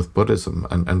with Buddhism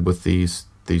and with these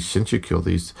Shinshukyo,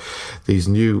 these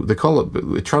new, they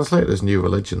call it translated as new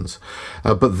religions,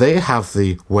 but they have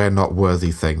the "we're not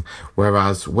worthy" thing.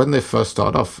 Whereas when they first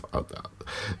start off,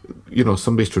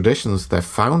 some of these traditions, their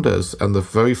founders and the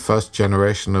very first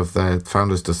generation of their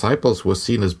founders' disciples were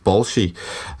seen as bolshi,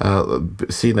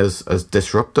 seen as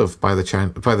disruptive by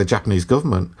the Japanese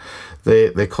government.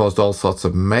 They caused all sorts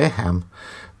of mayhem.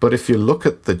 But if you look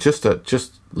at just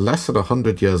less than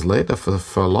 100 years later,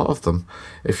 for a lot of them,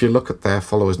 if you look at their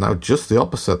followers now, just the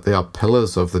opposite. They are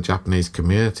pillars of the Japanese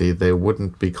community. They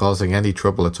wouldn't be causing any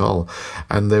trouble at all.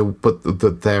 And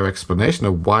their explanation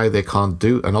of why they can't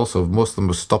do, and also most of them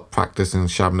have stopped practicing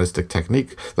shamanistic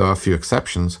technique. There are a few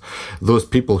exceptions. Those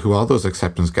people who are those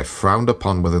exceptions get frowned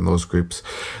upon within those groups.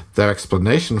 Their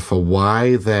explanation for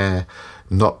why they're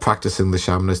not practicing the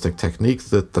shamanistic technique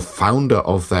that the founder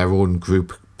of their own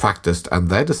group practiced and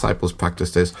their disciples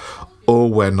practiced is,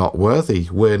 we're not worthy,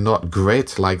 we're not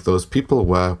great like those people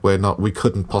were, we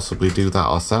couldn't possibly do that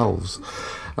ourselves.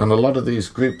 And a lot of these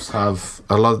groups have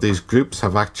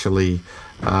actually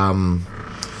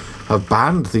have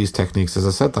banned these techniques. As I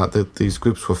said, that these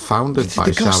groups were founded by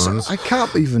shamans. I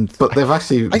can't even, but they've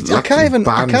actually I can't even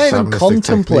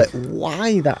contemplate technique.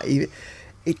 Why that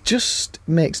it just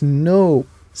makes no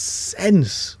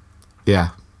sense. Yeah,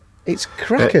 it's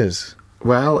crackers.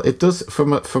 Well, it does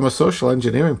from a social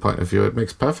engineering point of view. It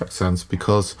makes perfect sense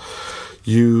because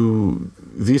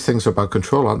these things are about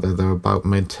control, aren't they? They're about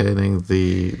maintaining in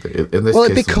this case.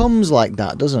 It becomes like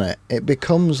that, doesn't it? It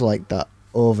becomes like that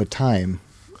over time.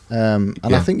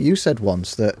 I think you said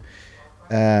once that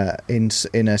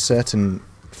in a certain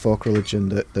folk religion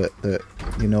that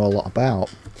you know a lot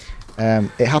about,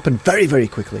 it happened very, very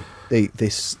quickly.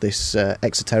 This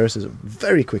exotericism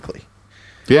very quickly.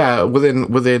 Yeah,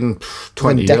 within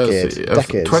 20 decades,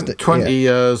 20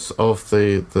 years of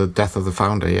the death of the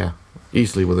founder. Yeah,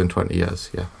 easily within 20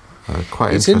 years. Yeah,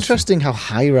 quite. It's interesting how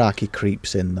hierarchy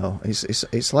creeps in, though.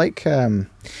 It's like,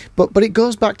 but it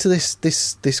goes back to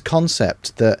this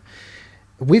concept that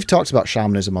we've talked about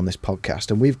shamanism on this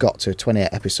podcast, and we've got to 28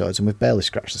 episodes, and we've barely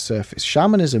scratched the surface.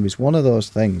 Shamanism is one of those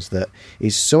things that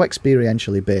is so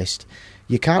experientially based.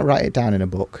 You can't write it down in a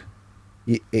book.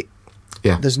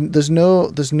 Yeah. There's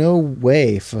no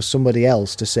way for somebody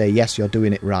else to say, yes, you're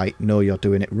doing it right, no, you're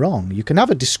doing it wrong. You can have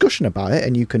a discussion about it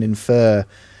and you can infer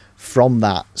from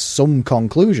that some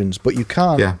conclusions, but you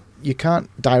can't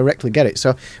directly get it.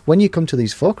 So when you come to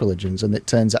these folk religions and it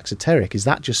turns exoteric, is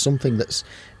that just something that's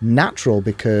natural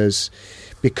because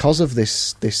of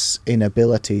this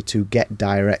inability to get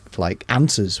direct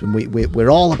answers? And we're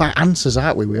all about answers,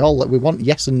 aren't we? We want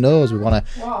yes and no's. We want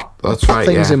to put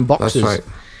things in boxes. That's right.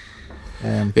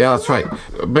 Yeah, that's right.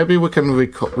 Maybe we can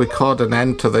record an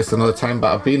end to this another time,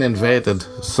 but I've been invaded,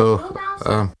 so...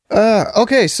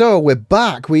 Okay, so we're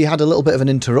back. We had a little bit of an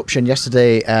interruption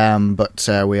yesterday, but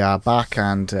we are back,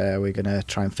 and we're going to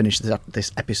try and finish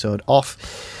this episode off.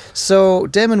 So,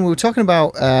 Damon, we were talking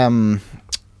about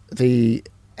the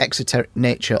exoteric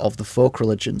nature of the folk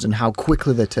religions and how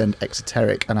quickly they turned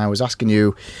exoteric, and I was asking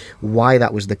you why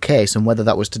that was the case and whether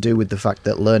that was to do with the fact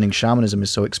that learning shamanism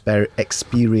is so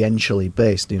experientially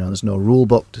based. There's no rule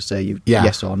book to say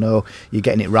yes or no, you're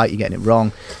getting it right, you're getting it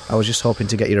wrong. I was just hoping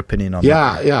to get your opinion on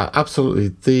that. Yeah,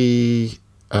 absolutely.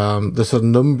 there's a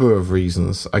number of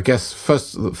reasons. I guess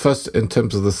first in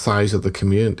terms of the size of the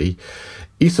community,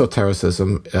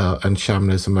 esotericism and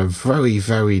shamanism are very,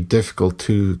 very difficult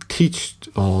to teach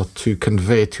or to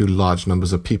convey to large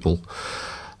numbers of people.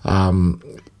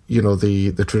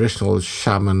 The traditional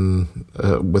shaman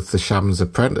with the shaman's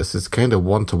apprentice is kind of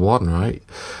one-to-one, right?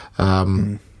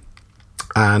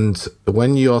 And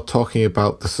when you're talking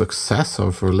about the success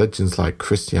of religions like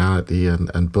Christianity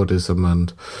and Buddhism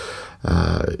and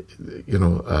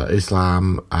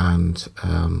Islam and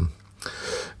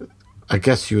I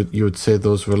guess you would say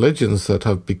those religions that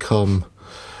have become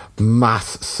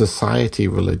mass society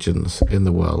religions in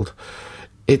the world,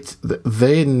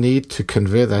 they need to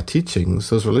convey their teachings.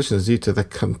 Those religions need to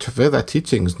convey their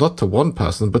teachings not to one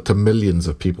person but to millions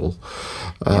of people,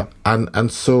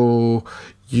 and so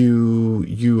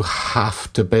you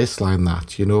have to baseline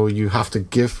that. You have to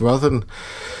give, rather than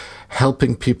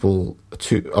helping people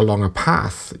along a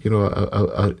path.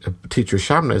 A teacher of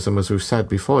shamanism, as we've said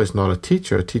before, is not a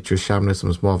teacher. A teacher of shamanism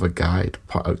is more of a guide.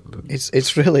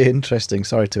 It's really interesting.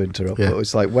 Sorry to interrupt, but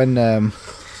it's like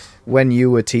when you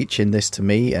were teaching this to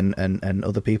me and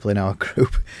other people in our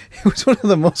group, it was one of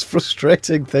the most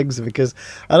frustrating things, because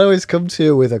I'd always come to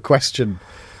you with a question.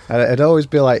 And I'd always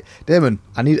be like, Damon,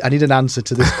 I need an answer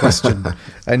to this question.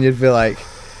 And you'd be like,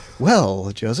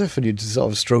 well, Joseph, and you'd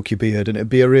sort of stroke your beard, and it'd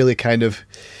be a really kind of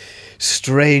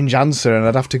strange answer, and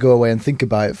I'd have to go away and think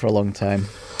about it for a long time.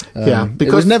 Because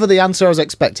it was never the answer I was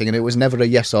expecting, and it was never a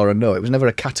yes or a no. It was never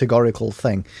a categorical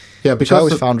thing, which I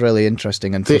always found really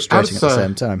interesting and frustrating at the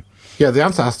same time. Yeah, the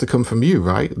answer has to come from you,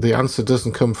 right? The answer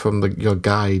doesn't come from your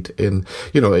guide.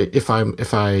 If I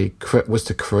was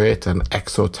to create an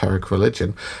exoteric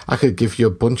religion, I could give you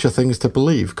a bunch of things to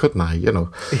believe, couldn't I?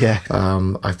 Yeah.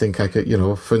 I think I could.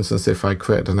 For instance, if I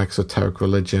created an exoteric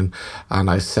religion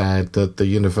and I said that the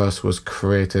universe was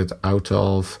created out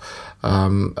of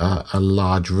a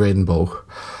large rainbow.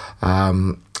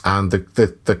 And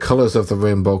the colours of the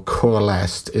rainbow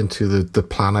coalesced into the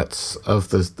planets of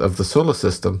the solar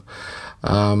system,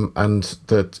 and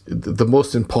that the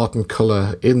most important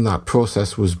colour in that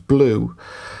process was blue,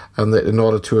 and that in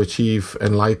order to achieve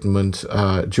enlightenment,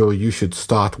 Joe, you should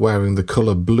start wearing the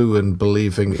colour blue and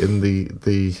believing in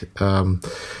the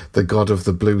god of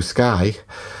the blue sky.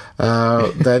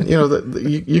 Then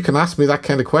you can ask me that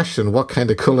kind of question. What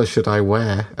kind of colour should I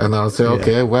wear? And I'll say,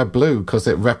 okay, wear blue, because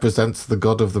it represents the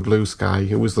god of the blue sky,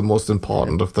 who was the most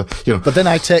important of the. But then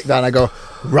I take that and I go,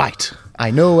 right, I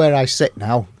know where I sit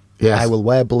now. Yes. I will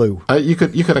wear blue. You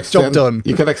could extend. Job done.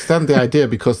 You could extend the idea,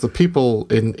 because the people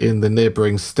in the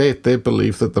neighbouring state, they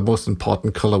believe that the most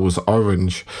important colour was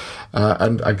orange,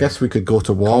 and I guess we could go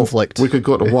to war. Conflict. We could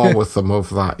go to war with them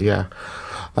over that. Yeah.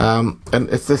 And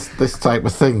it's this type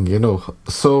of thing,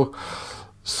 So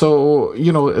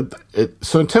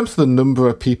in terms of the number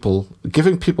of people,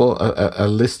 giving people a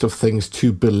list of things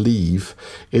to believe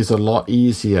is a lot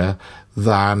easier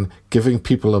than giving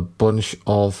people a bunch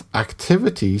of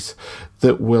activities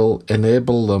that will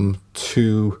enable them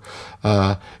to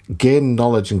gain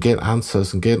knowledge and gain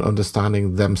answers and gain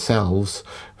understanding themselves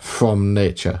from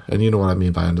nature. And you know what I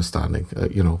mean by understanding,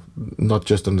 not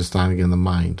just understanding in the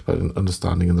mind, but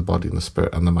understanding in the body and the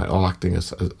spirit and the mind, all acting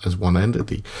as one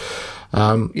entity.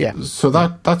 So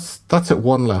that's at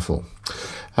one level.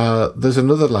 There's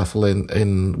another level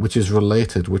in which is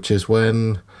related, which is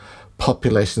when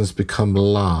populations become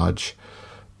large,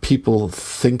 people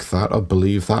think that or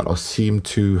believe that or seem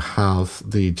to have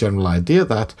the general idea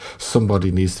that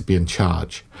somebody needs to be in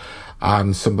charge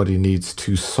and somebody needs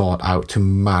to sort out, to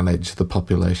manage the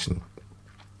population.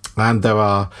 And there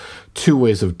are two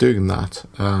ways of doing that.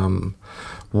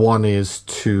 One is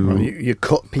to... Well, you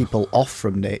cut people off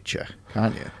from nature,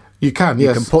 can't you? You can,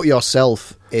 yes. You can put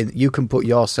yourself in. You can put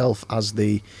yourself as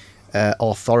the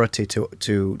authority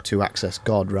to access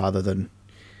God, rather than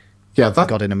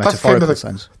God in a metaphorical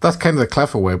sense. That's kind of the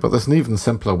clever way, but there's an even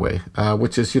simpler way,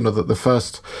 which is, that the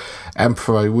first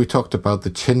emperor, we talked about the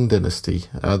Qin dynasty,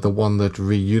 the one that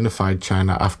reunified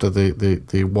China after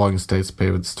the Warring States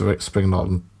period, Spring and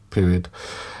Autumn period.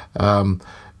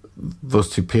 Those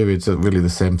two periods are really the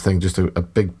same thing, just a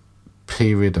big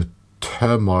period of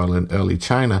turmoil in early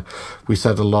China. We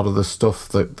said a lot of the stuff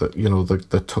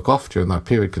that took off during that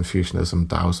period, Confucianism,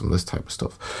 Taoism, this type of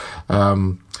stuff.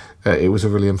 It was a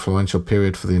really influential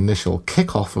period for the initial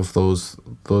kickoff of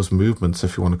those movements,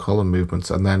 if you want to call them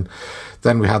movements. And then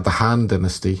we had the Han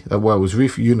dynasty, where it was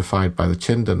reunified by the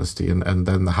Qin dynasty, and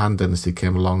then the Han dynasty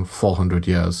came along 400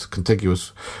 years,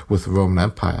 contiguous with the Roman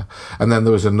Empire. And then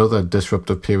there was another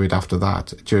disruptive period after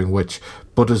that, during which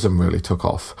Buddhism really took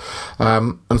off.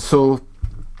 And so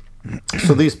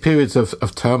So these periods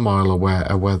of turmoil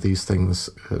are where these things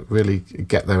really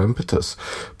get their impetus.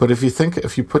 But if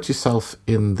you put yourself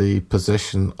in the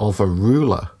position of a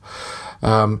ruler,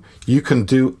 you can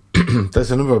do, there's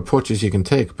a number of approaches you can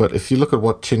take, but if you look at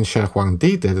what Qin Shi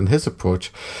Huangdi did in his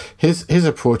approach, his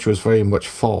approach was very much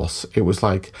force. It was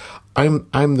like,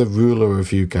 I'm the ruler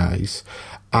of you guys,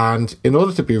 and in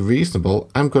order to be reasonable,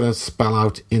 I'm going to spell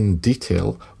out in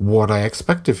detail what I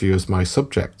expect of you as my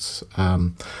subjects.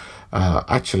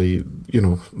 Actually,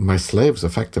 my slaves,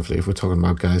 effectively, if we're talking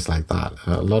about guys like that,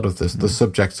 a lot of this, the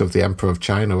subjects of the Emperor of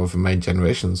China over many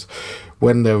generations,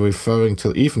 when they're referring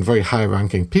to even very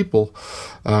high-ranking people,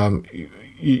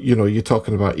 you're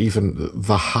talking about even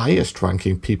the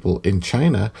highest-ranking people in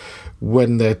China,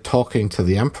 when they're talking to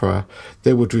the emperor,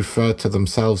 they would refer to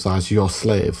themselves as your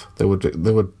slave. They would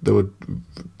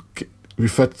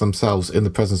refer to themselves in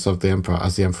the presence of the emperor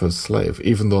as the emperor's slave,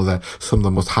 even though they're some of the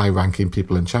most high-ranking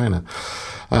people in China.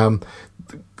 Qin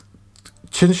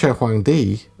Shi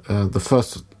Huangdi, the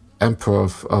first emperor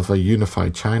of a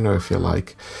unified China, if you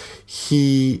like,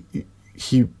 he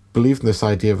believed in this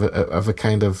idea of a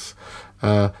kind of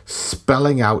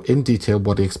spelling out in detail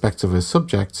what he expects of his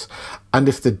subjects, and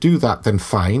if they do that, then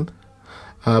fine.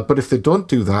 But if they don't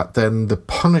do that, then the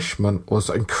punishment was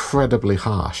incredibly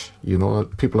harsh.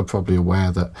 People are probably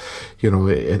aware that,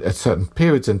 at certain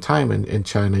periods in time in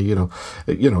China,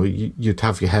 you'd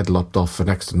have your head lopped off for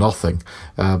next to nothing.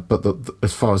 But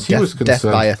as far as he was concerned,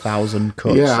 death by 1,000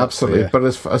 cuts. Yeah, absolutely. But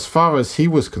as far as he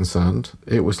was concerned,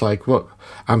 it was like, look,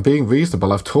 I'm being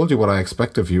reasonable. I've told you what I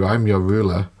expect of you. I'm your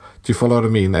ruler. Do you follow what I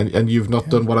mean? And you've not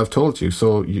done what I've told you,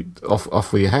 so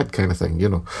off with your head, kind of thing,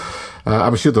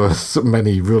 I'm sure there were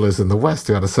many rulers in the West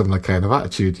who had a similar kind of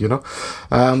attitude,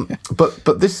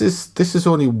 But this is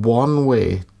only one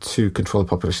way to control the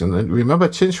population. And remember,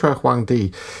 Qin Shi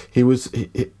Huangdi,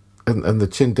 and the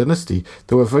Qin dynasty,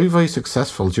 they were very, very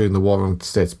successful during the Warring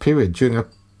States period, during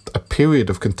a period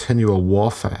of continual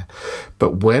warfare.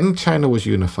 But when China was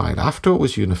unified, after it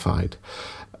was unified,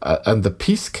 and the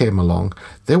peace came along,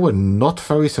 they were not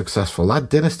very successful. That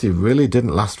dynasty really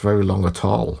didn't last very long at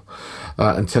all,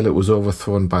 until it was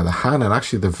overthrown by the Han. And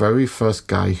actually, the very first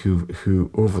guy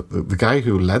the guy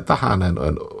who led the Han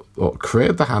or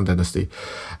created the Han dynasty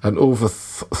and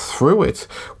overthrew it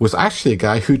was actually a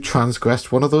guy who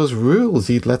transgressed one of those rules.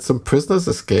 He'd let some prisoners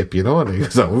escape, and he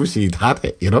was obviously he'd had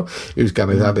it, He was kind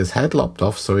of had his head lopped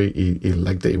off, so he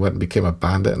legged it. He went and became a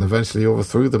bandit and eventually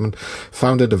overthrew them and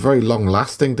founded a very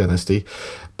long-lasting dynasty.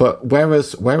 But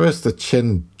whereas the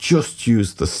Qin just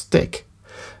used the stick,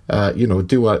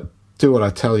 do what I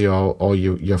tell you, or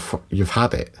you've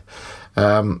had it.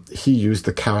 He used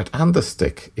the carrot and the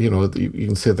stick. You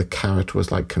can say the carrot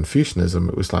was like Confucianism.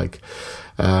 It was like,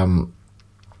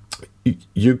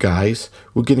 you guys,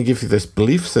 we're going to give you this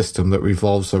belief system that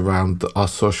revolves around our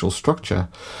social structure,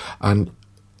 and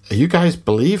you guys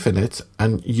believe in it,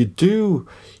 and you do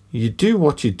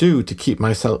what you do to keep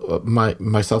myself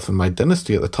and my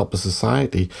dynasty at the top of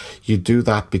society. You do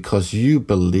that because you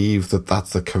believe that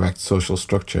that's the correct social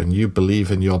structure, and you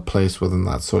believe in your place within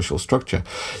that social structure.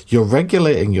 You're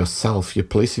regulating yourself. You're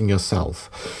policing yourself.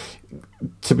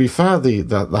 To be fair,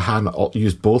 the Han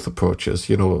used both approaches.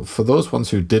 For those ones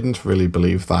who didn't really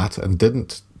believe that and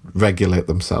didn't regulate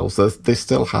themselves, they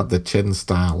still had the Qin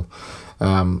style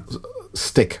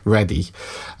stick ready.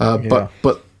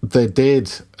 But they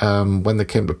did, when they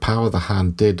came to power, the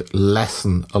Han did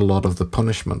lessen a lot of the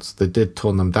punishments. They did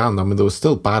tone them down. I mean, they were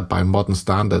still bad by modern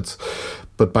standards,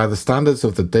 but by the standards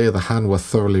of the day, the Han were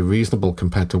thoroughly reasonable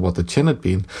compared to what the Qin had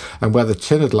been. And where the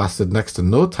Qin had lasted next to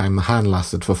no time, the Han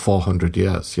lasted for 400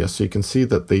 years. Yes, so you can see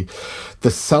that the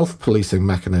self-policing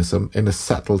mechanism in a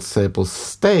settled, stable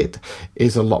state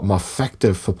is a lot more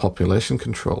effective for population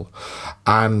control.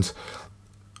 And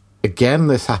again,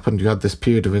 this happened. You had this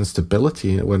period of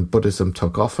instability when Buddhism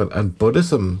took off, and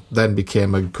Buddhism then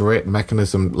became a great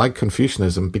mechanism, like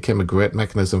Confucianism, became a great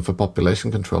mechanism for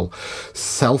population control,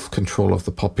 self-control of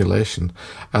the population.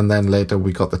 And then later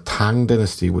we got the Tang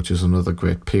dynasty, which is another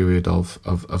great period of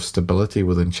stability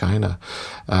within China.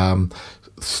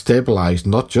 Stabilized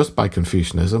not just by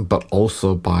Confucianism, but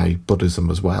also by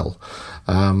Buddhism as well.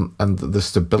 And the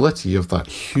stability of that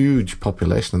huge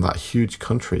population and that huge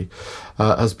country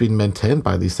has been maintained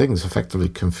by these things, effectively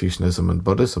Confucianism and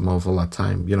Buddhism over that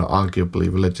time,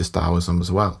 arguably religious Taoism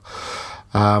as well.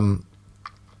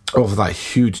 over that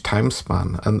huge time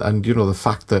span, and the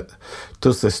fact that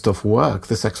does this stuff work,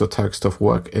 this exoteric stuff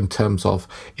work in terms of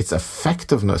its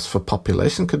effectiveness for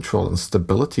population control and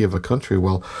stability of a country?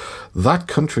 Well, that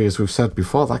country, as we've said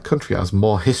before, that country has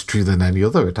more history than any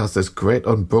other. It has this great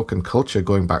unbroken culture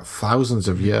going back thousands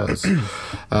of years.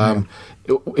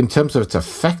 In terms of its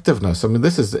effectiveness, I mean,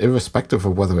 this is irrespective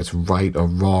of whether it's right or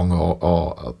wrong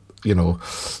or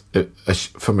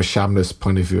from a shamanist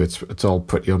point of view, it's all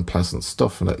pretty unpleasant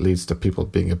stuff, and it leads to people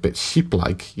being a bit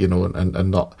sheep-like,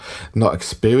 and not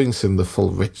experiencing the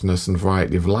full richness and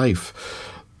variety of life.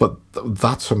 But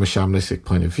that's from a shamanistic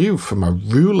point of view. From a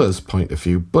ruler's point of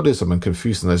view, Buddhism and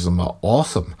Confucianism are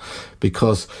awesome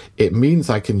because it means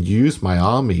I can use my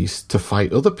armies to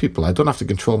fight other people. I don't have to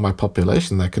control my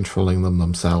population. They're controlling them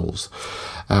themselves.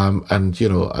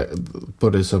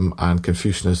 Buddhism and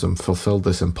Confucianism fulfilled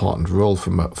this important role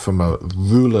from a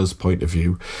ruler's point of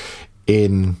view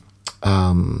in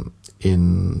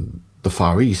the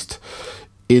Far East,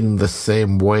 in the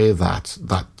same way that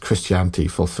Christianity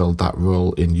fulfilled that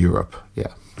role in Europe.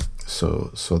 Yeah. So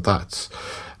that's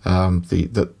a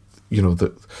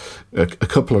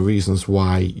couple of reasons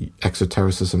why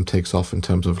exotericism takes off in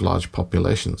terms of large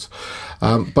populations.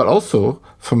 But also,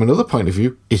 from another point of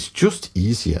view, it's just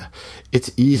easier.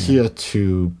 It's easier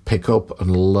to pick up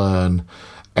and learn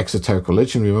exoteric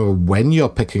religion. Remember, when you're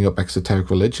picking up exoteric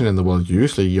religion in the world,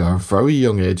 usually you're a very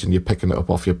young age and you're picking it up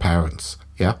off your parents.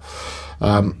 Yeah.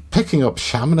 Picking up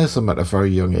shamanism at a very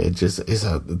young age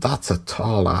that's a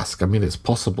tall ask. I mean, it's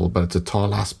possible, but it's a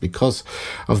tall ask because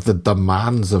of the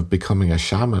demands of becoming a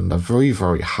shaman. They're very,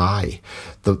 very high.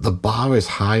 The bar is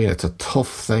high, and it's a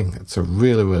tough thing. It's a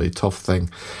really, really tough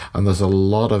thing, and there's a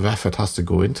lot of effort has to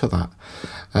go into that.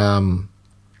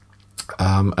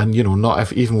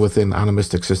 Even within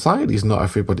animistic societies, not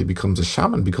everybody becomes a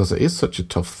shaman because it is such a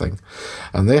tough thing.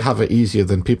 And they have it easier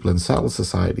than people in settled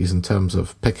societies in terms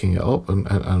of picking it up and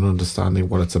understanding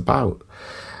what it's about.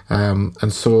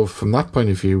 And so from that point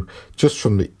of view, just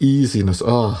from the easiness,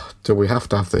 do we have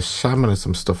to have this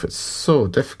shamanism stuff? It's so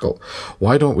difficult.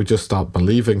 Why don't we just start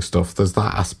believing stuff? There's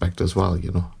that aspect as well,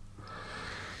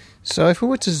 So if we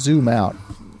were to zoom out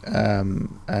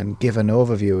and give an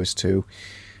overview as to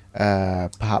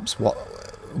perhaps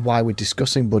why we're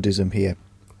discussing Buddhism here.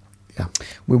 Yeah,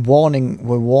 we're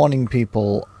warning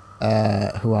people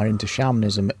who are into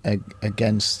shamanism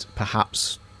against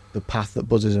perhaps the path that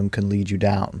Buddhism can lead you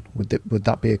down. Would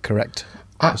that be a correct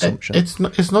assumption?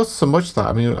 It's not so much that.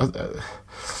 I mean,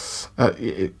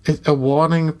 a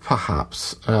warning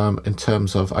perhaps in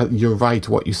terms of you're right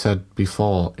what you said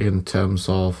before in terms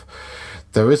of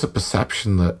there is a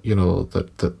perception that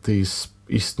that these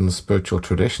Eastern spiritual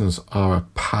traditions are a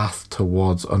path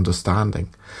towards understanding.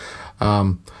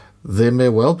 They may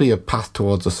well be a path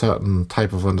towards a certain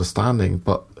type of understanding,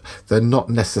 but they're not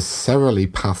necessarily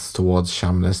paths towards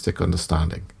shamanistic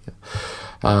understanding.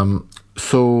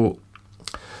 So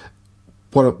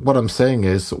what I'm saying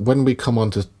is when we come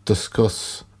on to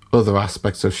discuss other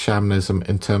aspects of shamanism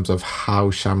in terms of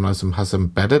how shamanism has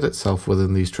embedded itself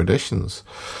within these traditions,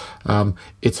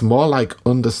 it's more like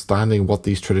understanding what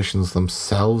these traditions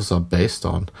themselves are based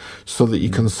on so that you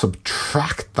can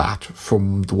subtract that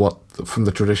from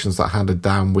the traditions that are handed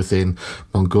down within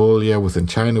Mongolia, within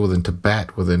China, within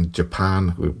Tibet, within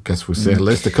Japan. I guess we say a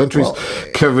list of countries,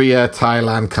 Korea,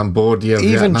 Thailand, Cambodia,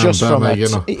 Vietnam, Burma,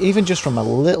 Even just from a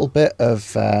little bit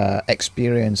of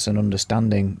experience and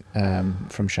understanding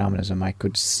from shamanism, I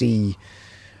could see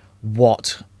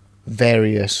what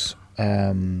various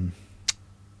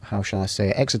how shall I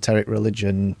say, exoteric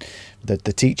religion, the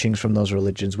teachings from those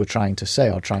religions were trying to say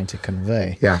or trying to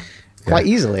convey. Quite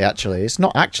easily, actually. It's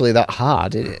not actually that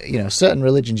hard. Certain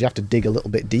religions you have to dig a little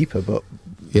bit deeper, but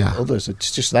others,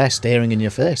 it's just there staring in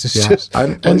your face. It's just,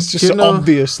 it's just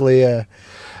obviously...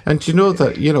 And you know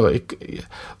that,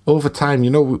 over time,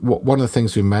 one of the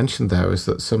things we mentioned there is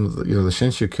that some of the, the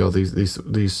Shinshu-kyo,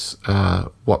 these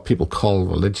what people call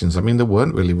religions, I mean, they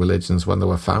weren't really religions when they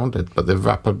were founded, but they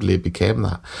rapidly became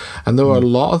that. And there were a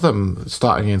lot of them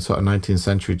starting in sort of 19th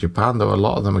century Japan. There were a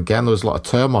lot of them. Again, there was a lot of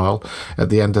turmoil at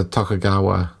the end of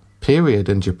Tokugawa period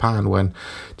in Japan when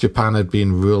Japan had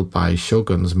been ruled by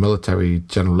shoguns, military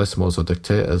generalissimos or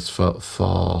dictators for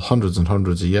hundreds and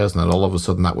hundreds of years, and then all of a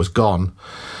sudden that was gone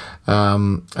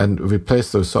and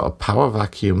replaced those sort of power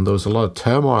vacuum. There was a lot of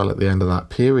turmoil at the end of that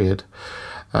period,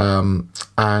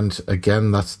 and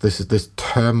again this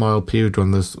turmoil period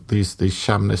when there's these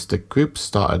shamanistic groups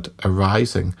started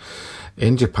arising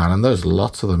in Japan, and there's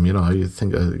lots of them. You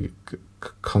think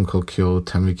Konko-kyo,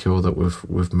 Tenri-kyo that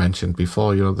we've mentioned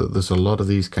before, that there's a lot of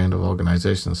these kind of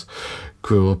organizations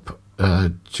grew up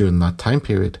during that time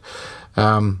period.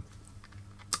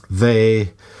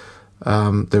 they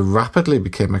rapidly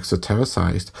became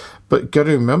exotericized. But got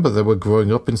to remember, they were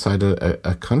growing up inside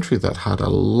a country that had a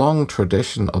long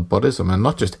tradition of Buddhism, and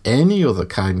not just any other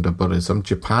kind of Buddhism.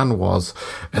 Japan was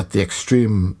at the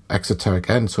extreme exoteric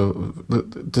end. So the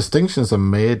distinctions are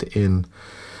made in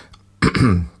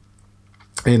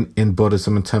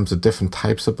Buddhism in terms of different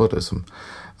types of Buddhism.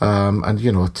 And,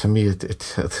 to me,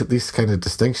 these kind of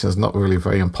distinctions are not really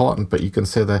very important, but you can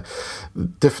say that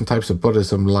different types of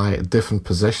Buddhism lie at different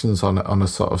positions on a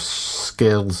sort of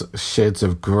shades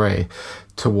of grey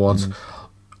towards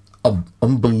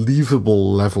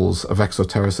unbelievable levels of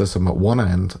exotericism at one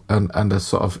end and a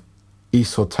sort of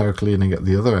esoteric leaning at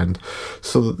the other end.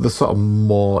 So the sort of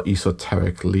more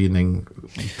esoteric leaning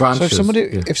branches. So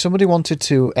if somebody wanted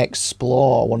to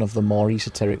explore one of the more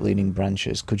esoteric leaning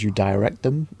branches, could you direct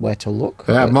them where to look?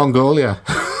 Yeah, Mongolia.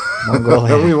 We've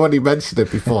already mentioned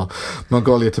it before.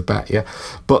 Mongolia, Tibet, yeah.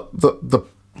 But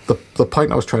the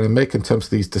point I was trying to make in terms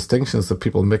of these distinctions that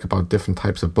people make about different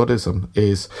types of Buddhism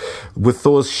is, with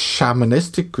those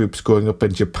shamanistic groups growing up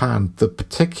in Japan, the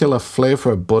particular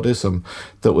flavor of Buddhism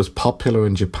that was popular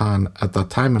in Japan at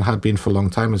that time and had been for a long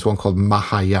time is one called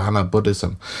Mahayana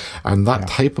Buddhism. And that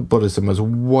type of Buddhism was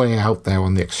way out there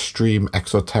on the extreme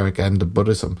exoteric end of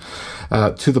Buddhism,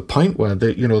 to the point where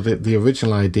the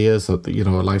original ideas that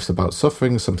life's about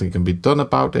suffering, something can be done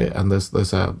about it, and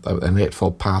there's an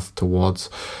eightfold path towards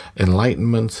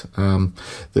enlightenment,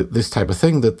 this type of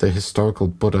thing that the historical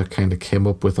Buddha kind of came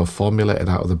up with or formulated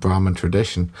out of the Brahmin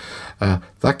tradition.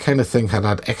 That kind of thing had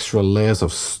extra layers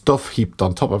of stuff heaped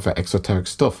on top of it, exoteric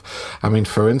stuff. I mean,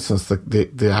 for instance,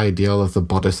 the ideal of the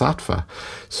Bodhisattva.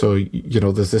 So,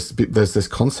 there's this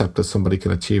concept that somebody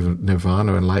can achieve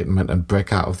nirvana, enlightenment, and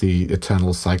break out of the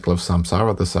eternal cycle of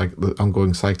samsara, the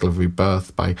ongoing cycle of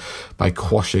rebirth, by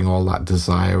quashing all that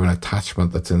desire and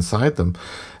attachment that's inside them.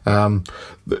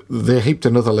 They heaped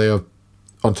another layer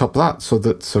on top of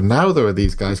that, so now there are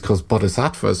these guys called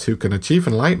bodhisattvas who can achieve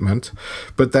enlightenment,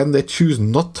 but then they choose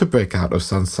not to break out of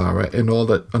samsara in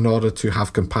order to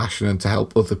have compassion and to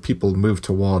help other people move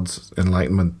towards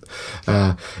enlightenment.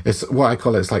 It's what I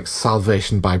call it's like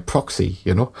salvation by proxy,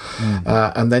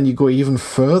 and then you go even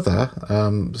further.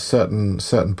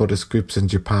 Certain Buddhist groups in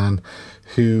Japan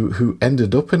who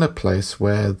ended up in a place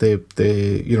where the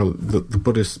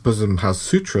Buddhism has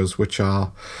sutras, which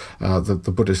are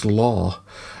the Buddhist law,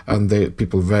 and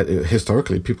people read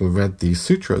these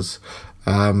sutras,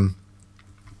 and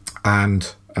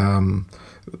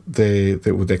they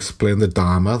would explain the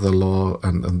Dharma, the law,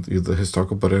 and the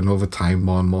historical Buddha, and over time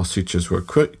more and more sutras were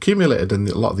accumulated, and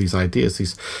a lot of these ideas,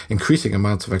 these increasing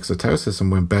amounts of exotericism,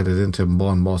 were embedded into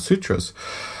more and more sutras.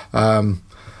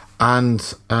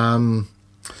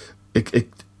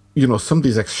 Some of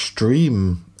these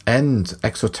extreme end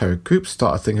exoteric groups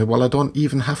started thinking, well, I don't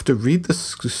even have to read the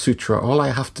sutra. All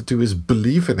I have to do is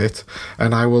believe in it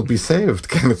and I will be saved,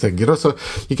 kind of thing. So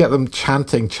you get them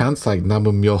chanting chants like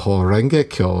Namu Myoho Renge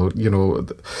Kyo,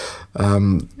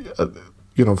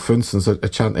 for instance, a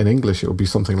chant in English, it would be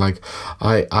something like,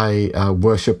 I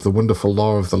worship the wonderful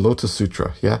law of the Lotus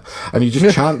Sutra, yeah? And you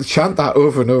just chant that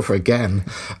over and over again,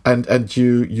 and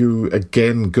you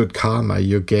gain good karma,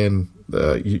 you gain...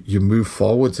 you move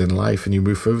forwards in life, and you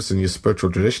move forwards in your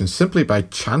spiritual tradition simply by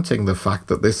chanting the fact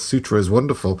that this sutra is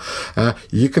wonderful.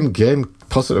 You can gain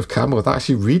positive karma without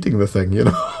actually reading the thing,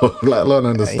 let alone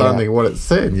understanding what it's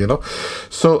saying,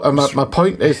 So my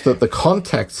point is that the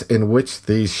context in which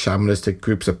these shamanistic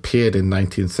groups appeared in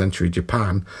 19th century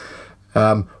Japan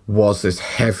was this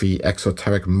heavy,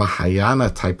 exoteric Mahayana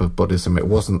type of Buddhism. It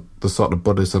wasn't the sort of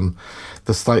Buddhism,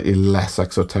 the slightly less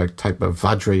exoteric type of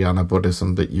Vajrayana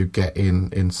Buddhism that you get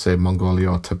in say, Mongolia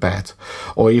or Tibet,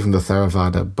 or even the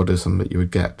Theravada Buddhism that you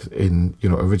would get in,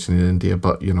 originally in India,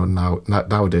 but,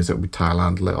 nowadays it would be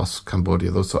Thailand, Laos,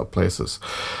 Cambodia, those sort of places.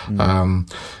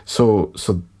 So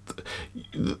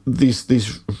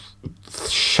these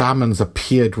shamans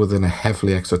appeared within a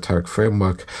heavily exoteric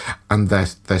framework, and their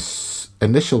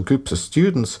initial groups of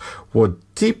students were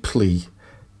deeply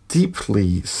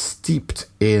steeped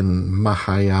in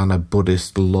Mahayana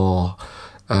Buddhist law,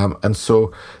 and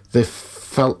so they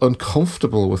felt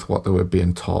uncomfortable with what they were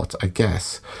being taught, I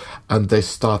guess, and they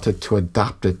started to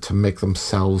adapt it to make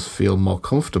themselves feel more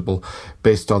comfortable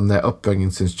based on their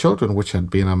upbringing since children, which had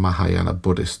been a Mahayana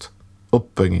Buddhist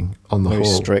upbringing on the whole. Very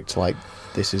strict, like,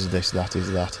 this is this, that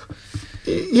is that.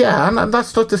 Yeah, and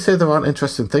that's not to say there aren't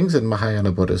interesting things in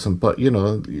Mahayana Buddhism, but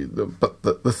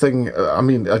the thing, I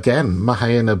mean, again,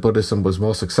 Mahayana Buddhism was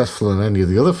more successful than any of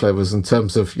the other flavors in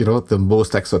terms of, the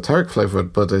most exoteric flavor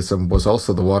of Buddhism was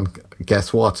also the one,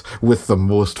 guess what, with the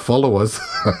most followers.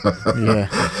 Yeah.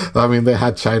 I mean, they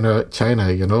had China,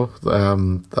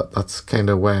 that's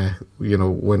kind of where,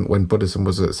 when Buddhism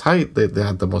was at its height, they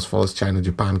had the most followers. China,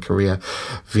 Japan, Korea,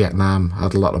 Vietnam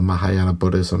had a lot of Mahayana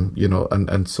Buddhism,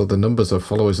 and so the numbers of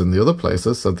followers in the other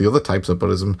places, so the other types of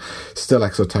Buddhism, still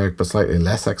exoteric but slightly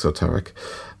less exoteric,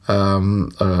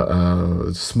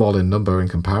 small in number in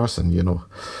comparison,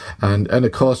 and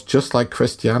of course, just like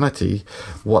Christianity,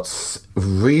 what's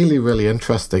really, really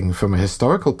interesting from a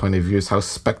historical point of view is how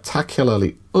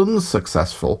spectacularly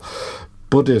unsuccessful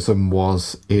Buddhism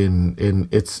was in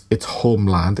its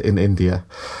homeland in India,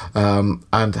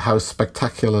 and how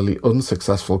spectacularly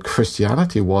unsuccessful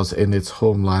Christianity was in its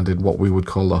homeland in what we would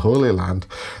call the Holy Land.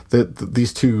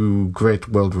 These two great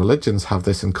world religions have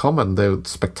this in common. They're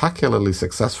spectacularly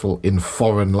successful in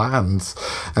foreign lands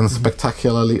and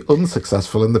spectacularly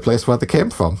unsuccessful in the place where they came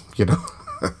from,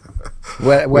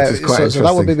 Where, so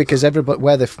that would be because everybody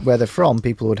where they're from,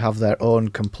 people would have their own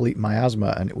complete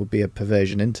miasma, and it would be a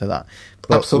perversion into that.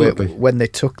 But absolutely, when they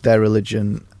took their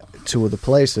religion to other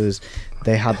places,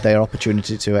 they had their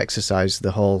opportunity to exercise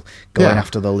the whole going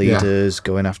after the leaders,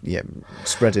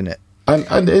 spreading it.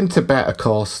 And in Tibet, of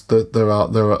course,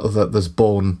 there's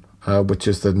Bon, which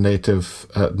is the native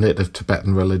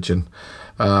Tibetan religion.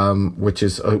 Which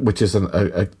is a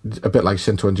bit like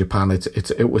Shinto in Japan.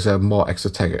 It was a more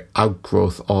exoteric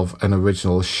outgrowth of an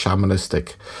original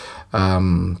shamanistic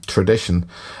tradition,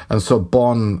 and so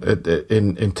Bon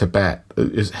in Tibet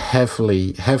is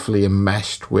heavily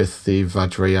enmeshed with the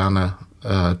Vajrayana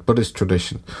Buddhist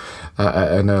tradition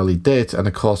at an early date, and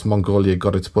of course Mongolia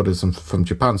got its Buddhism from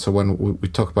Japan. So when we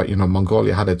talk about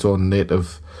Mongolia had its own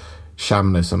native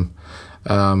shamanism.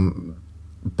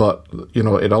 But,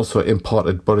 it also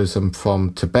imported Buddhism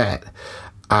from Tibet,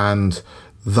 and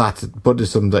that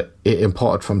Buddhism that it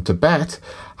imported from Tibet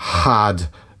had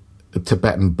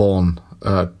Tibetan-born,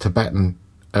 an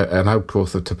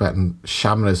outgrowth of Tibetan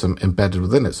shamanism embedded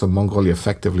within it. So Mongolia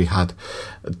effectively had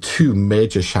two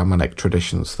major shamanic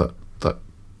traditions that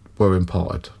were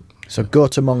imported. So go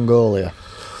to Mongolia.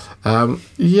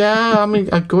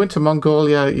 I'd go into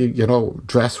Mongolia,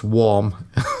 dress warm.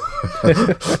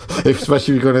 Especially if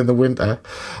you're going in the winter,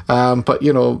 but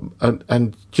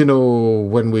when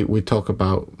we talk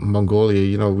about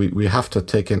Mongolia, we have to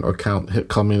take into account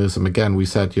communism again. We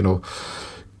said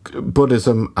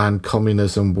Buddhism and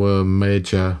communism were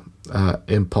major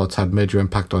imports, had major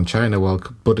impact on China, while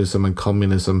Buddhism and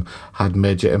communism had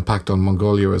major impact on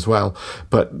Mongolia as well.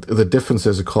 But the difference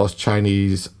is, of course, China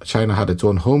had its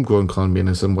own homegrown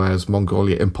communism, whereas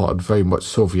Mongolia imported very much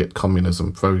Soviet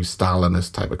communism, very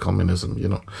Stalinist type of communism,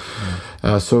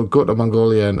 So go to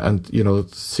Mongolia and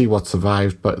see what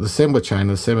survived. But the same with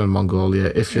China, the same in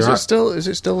Mongolia. Is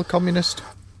it still a communist?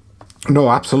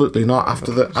 No, absolutely not.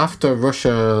 After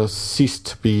Russia ceased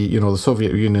to be, the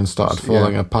Soviet Union started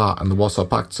falling apart, and the Warsaw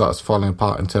Pact started falling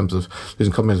apart in terms of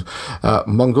losing communism.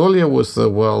 Mongolia was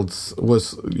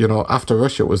after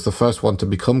Russia, it was the first one to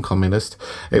become communist.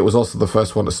 It was also the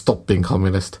first one to stop being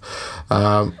communist.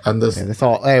 And they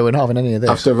thought, hey, we're not having any of this.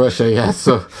 After Russia, yeah.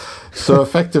 So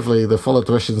effectively, they followed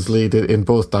Russia's lead in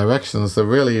both directions. The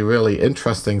really, really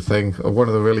interesting thing, or one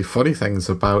of the really funny things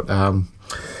about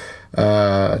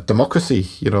democracy,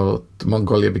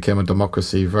 Mongolia became a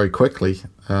democracy very quickly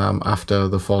after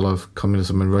the fall of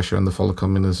communism in Russia and the fall of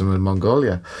communism in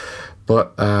Mongolia.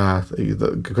 But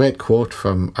the great quote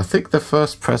from, I think the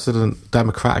first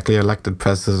democratically elected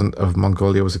president of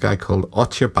Mongolia was a guy called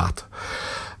Ochabat.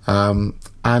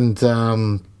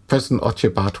 President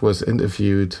Ochabat was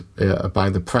interviewed by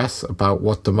the press about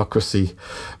what democracy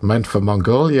meant for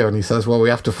Mongolia, and he says, well, we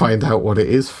have to find out what it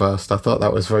is first. I thought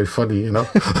that was very funny,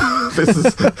 This is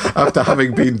after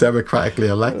having been democratically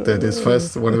elected.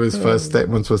 One of his first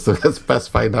statements was, let's best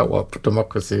find out what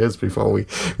democracy is before we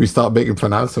start making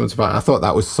pronouncements about it. I thought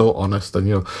that was so honest.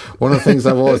 And, one of the things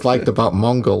I've always liked about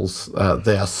Mongols,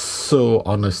 they are so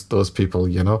honest, those people,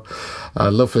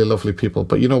 lovely, lovely people.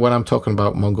 But, when I'm talking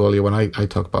about Mongolia, when I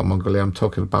talk about Mongolia, I'm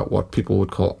talking about what people would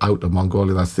call Outer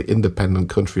Mongolia. That's the independent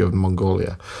country of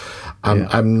Mongolia.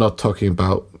 I'm not talking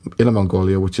about Inner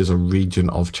Mongolia, which is a region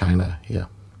of China.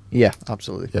 Yeah,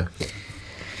 absolutely. Yeah.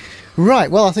 Right.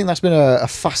 Well, I think that's been a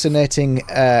fascinating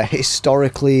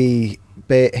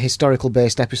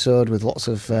historical-based episode with lots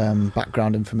of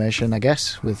background information, I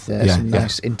guess, with some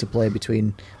nice interplay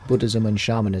between Buddhism and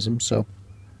shamanism. So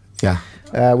Yeah.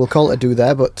 We'll call it a do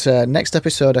there, but next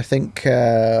episode, I think,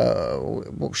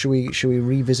 should we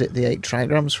revisit the 8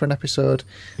 trigrams for an episode?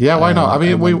 Yeah, why not? I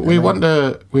mean, we want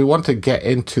to get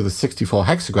into the 64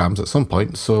 hexagrams at some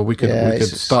point, so we could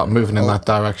start moving in that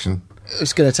direction.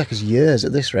 It's going to take us years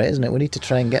at this rate, isn't it? We need to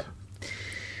try and get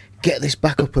this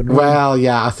back up and running. Well,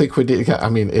 yeah, I think we need. I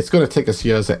mean, it's going to take us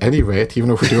years at any rate, even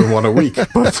if we're doing one a week.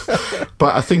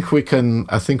 But I think we can.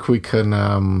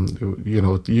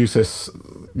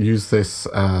 Use this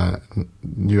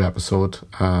new episode.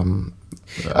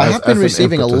 I have been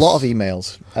receiving a lot of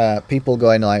emails. People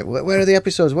going like, "Where are the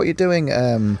episodes? What are you doing?"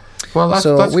 Well, that's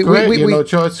great.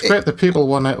 Joe. It's great that people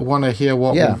want to hear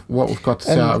what we've got to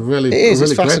say. I'm really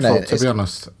grateful, to be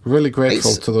honest. Really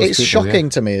grateful to those people. It's shocking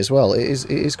to me as well. It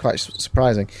is quite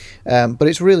surprising, but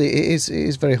it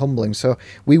is very humbling. So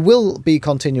we will be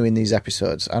continuing these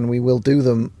episodes, and we will do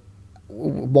them.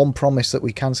 One promise that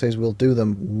we can say is we'll do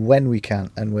them when we can,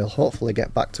 and we'll hopefully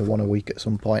get back to one a week at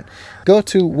some point. Go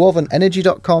to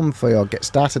wovenenergy.com for your get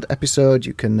started episode.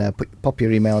 You can pop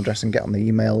your email address and get on the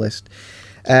email list.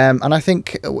 And I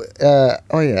think,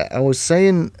 I was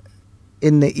saying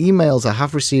in the emails, I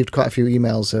have received quite a few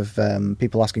emails of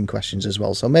people asking questions as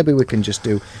well. So maybe we can just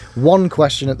do one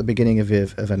question at the beginning of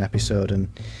an episode and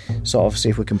sort of see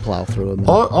if we can plough through them.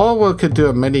 Or we could do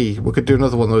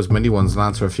another one of those mini ones and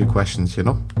answer a few questions, you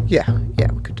know? Yeah,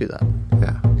 we could do that.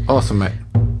 Yeah. Awesome, mate.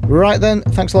 Right then,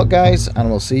 thanks a lot, guys, and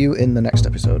we'll see you in the next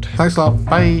episode. Thanks a lot.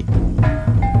 Bye.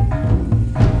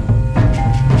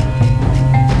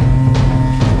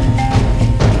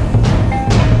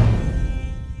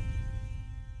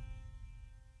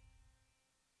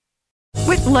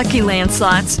 With Lucky Land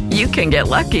Slots, you can get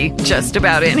lucky just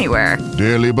about anywhere.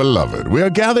 Dearly beloved, we are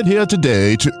gathered here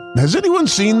today to... Has anyone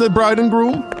seen the bride and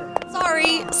groom?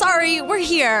 Sorry, we're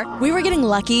here. We were getting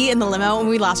lucky in the limo and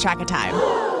we lost track of time.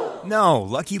 No,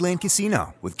 Lucky Land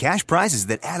Casino, with cash prizes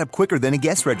that add up quicker than a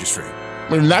guest registry.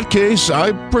 In that case,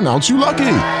 I pronounce you lucky.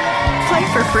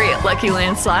 Play for free at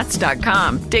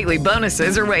LuckyLandSlots.com. Daily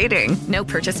bonuses are waiting. No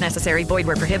purchase necessary. Void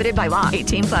where prohibited by law.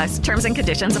 18+. Terms and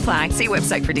conditions apply. See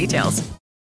website for details.